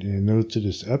website in a note to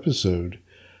this episode.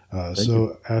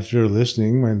 So after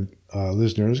listening, my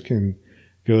listeners can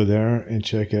go there and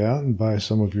check it out and buy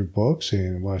some of your books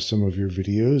and watch some of your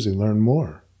videos and learn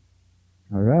more.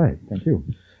 All right. Thank you.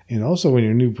 And also, when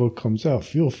your new book comes out,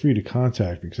 feel free to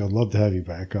contact me because I'd love to have you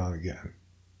back on again.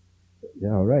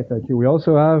 Yeah, all right. Thank you. We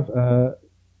also have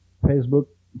Facebook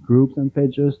groups and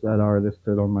pages that are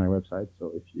listed on my website.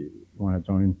 So if you want to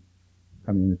join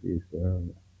communities, you're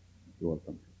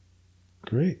welcome.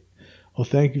 Great. Well,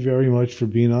 thank you very much for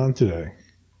being on today.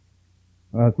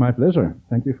 It's my pleasure.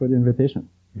 Thank you for the invitation.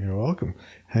 You're welcome.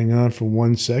 Hang on for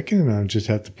 1 second, and I'll just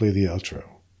have to play the outro.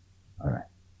 All right.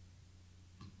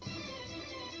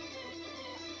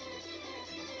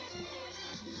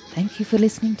 Thank you for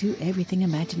listening to Everything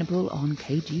Imaginable on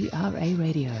KGRA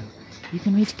Radio. You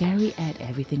can reach Gary at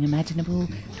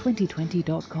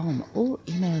everythingimaginable2020.com or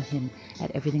email him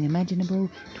at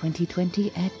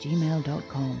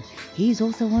everythingimaginable2020@gmail.com. He's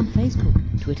also on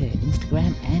Facebook, Twitter,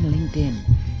 Instagram, and LinkedIn.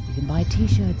 You can buy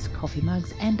t-shirts, coffee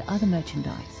mugs, and other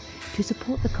merchandise to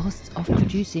support the costs of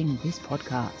producing this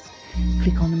podcast.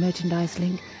 Click on the merchandise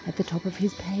link at the top of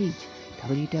his page,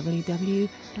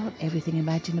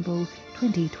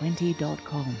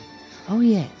 www.everythingimaginable2020.com. Oh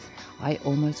yes, I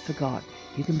almost forgot.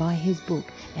 You can buy his book,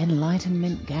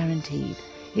 Enlightenment Guaranteed.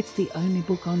 It's the only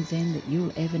book on Zen that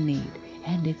you'll ever need,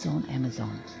 and it's on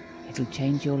Amazon. It'll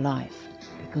change your life,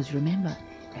 because remember,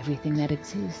 everything that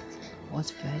exists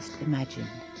was first imagined.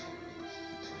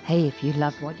 Hey, if you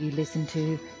loved what you listened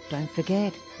to, don't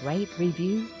forget, rate,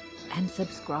 review, and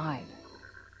subscribe.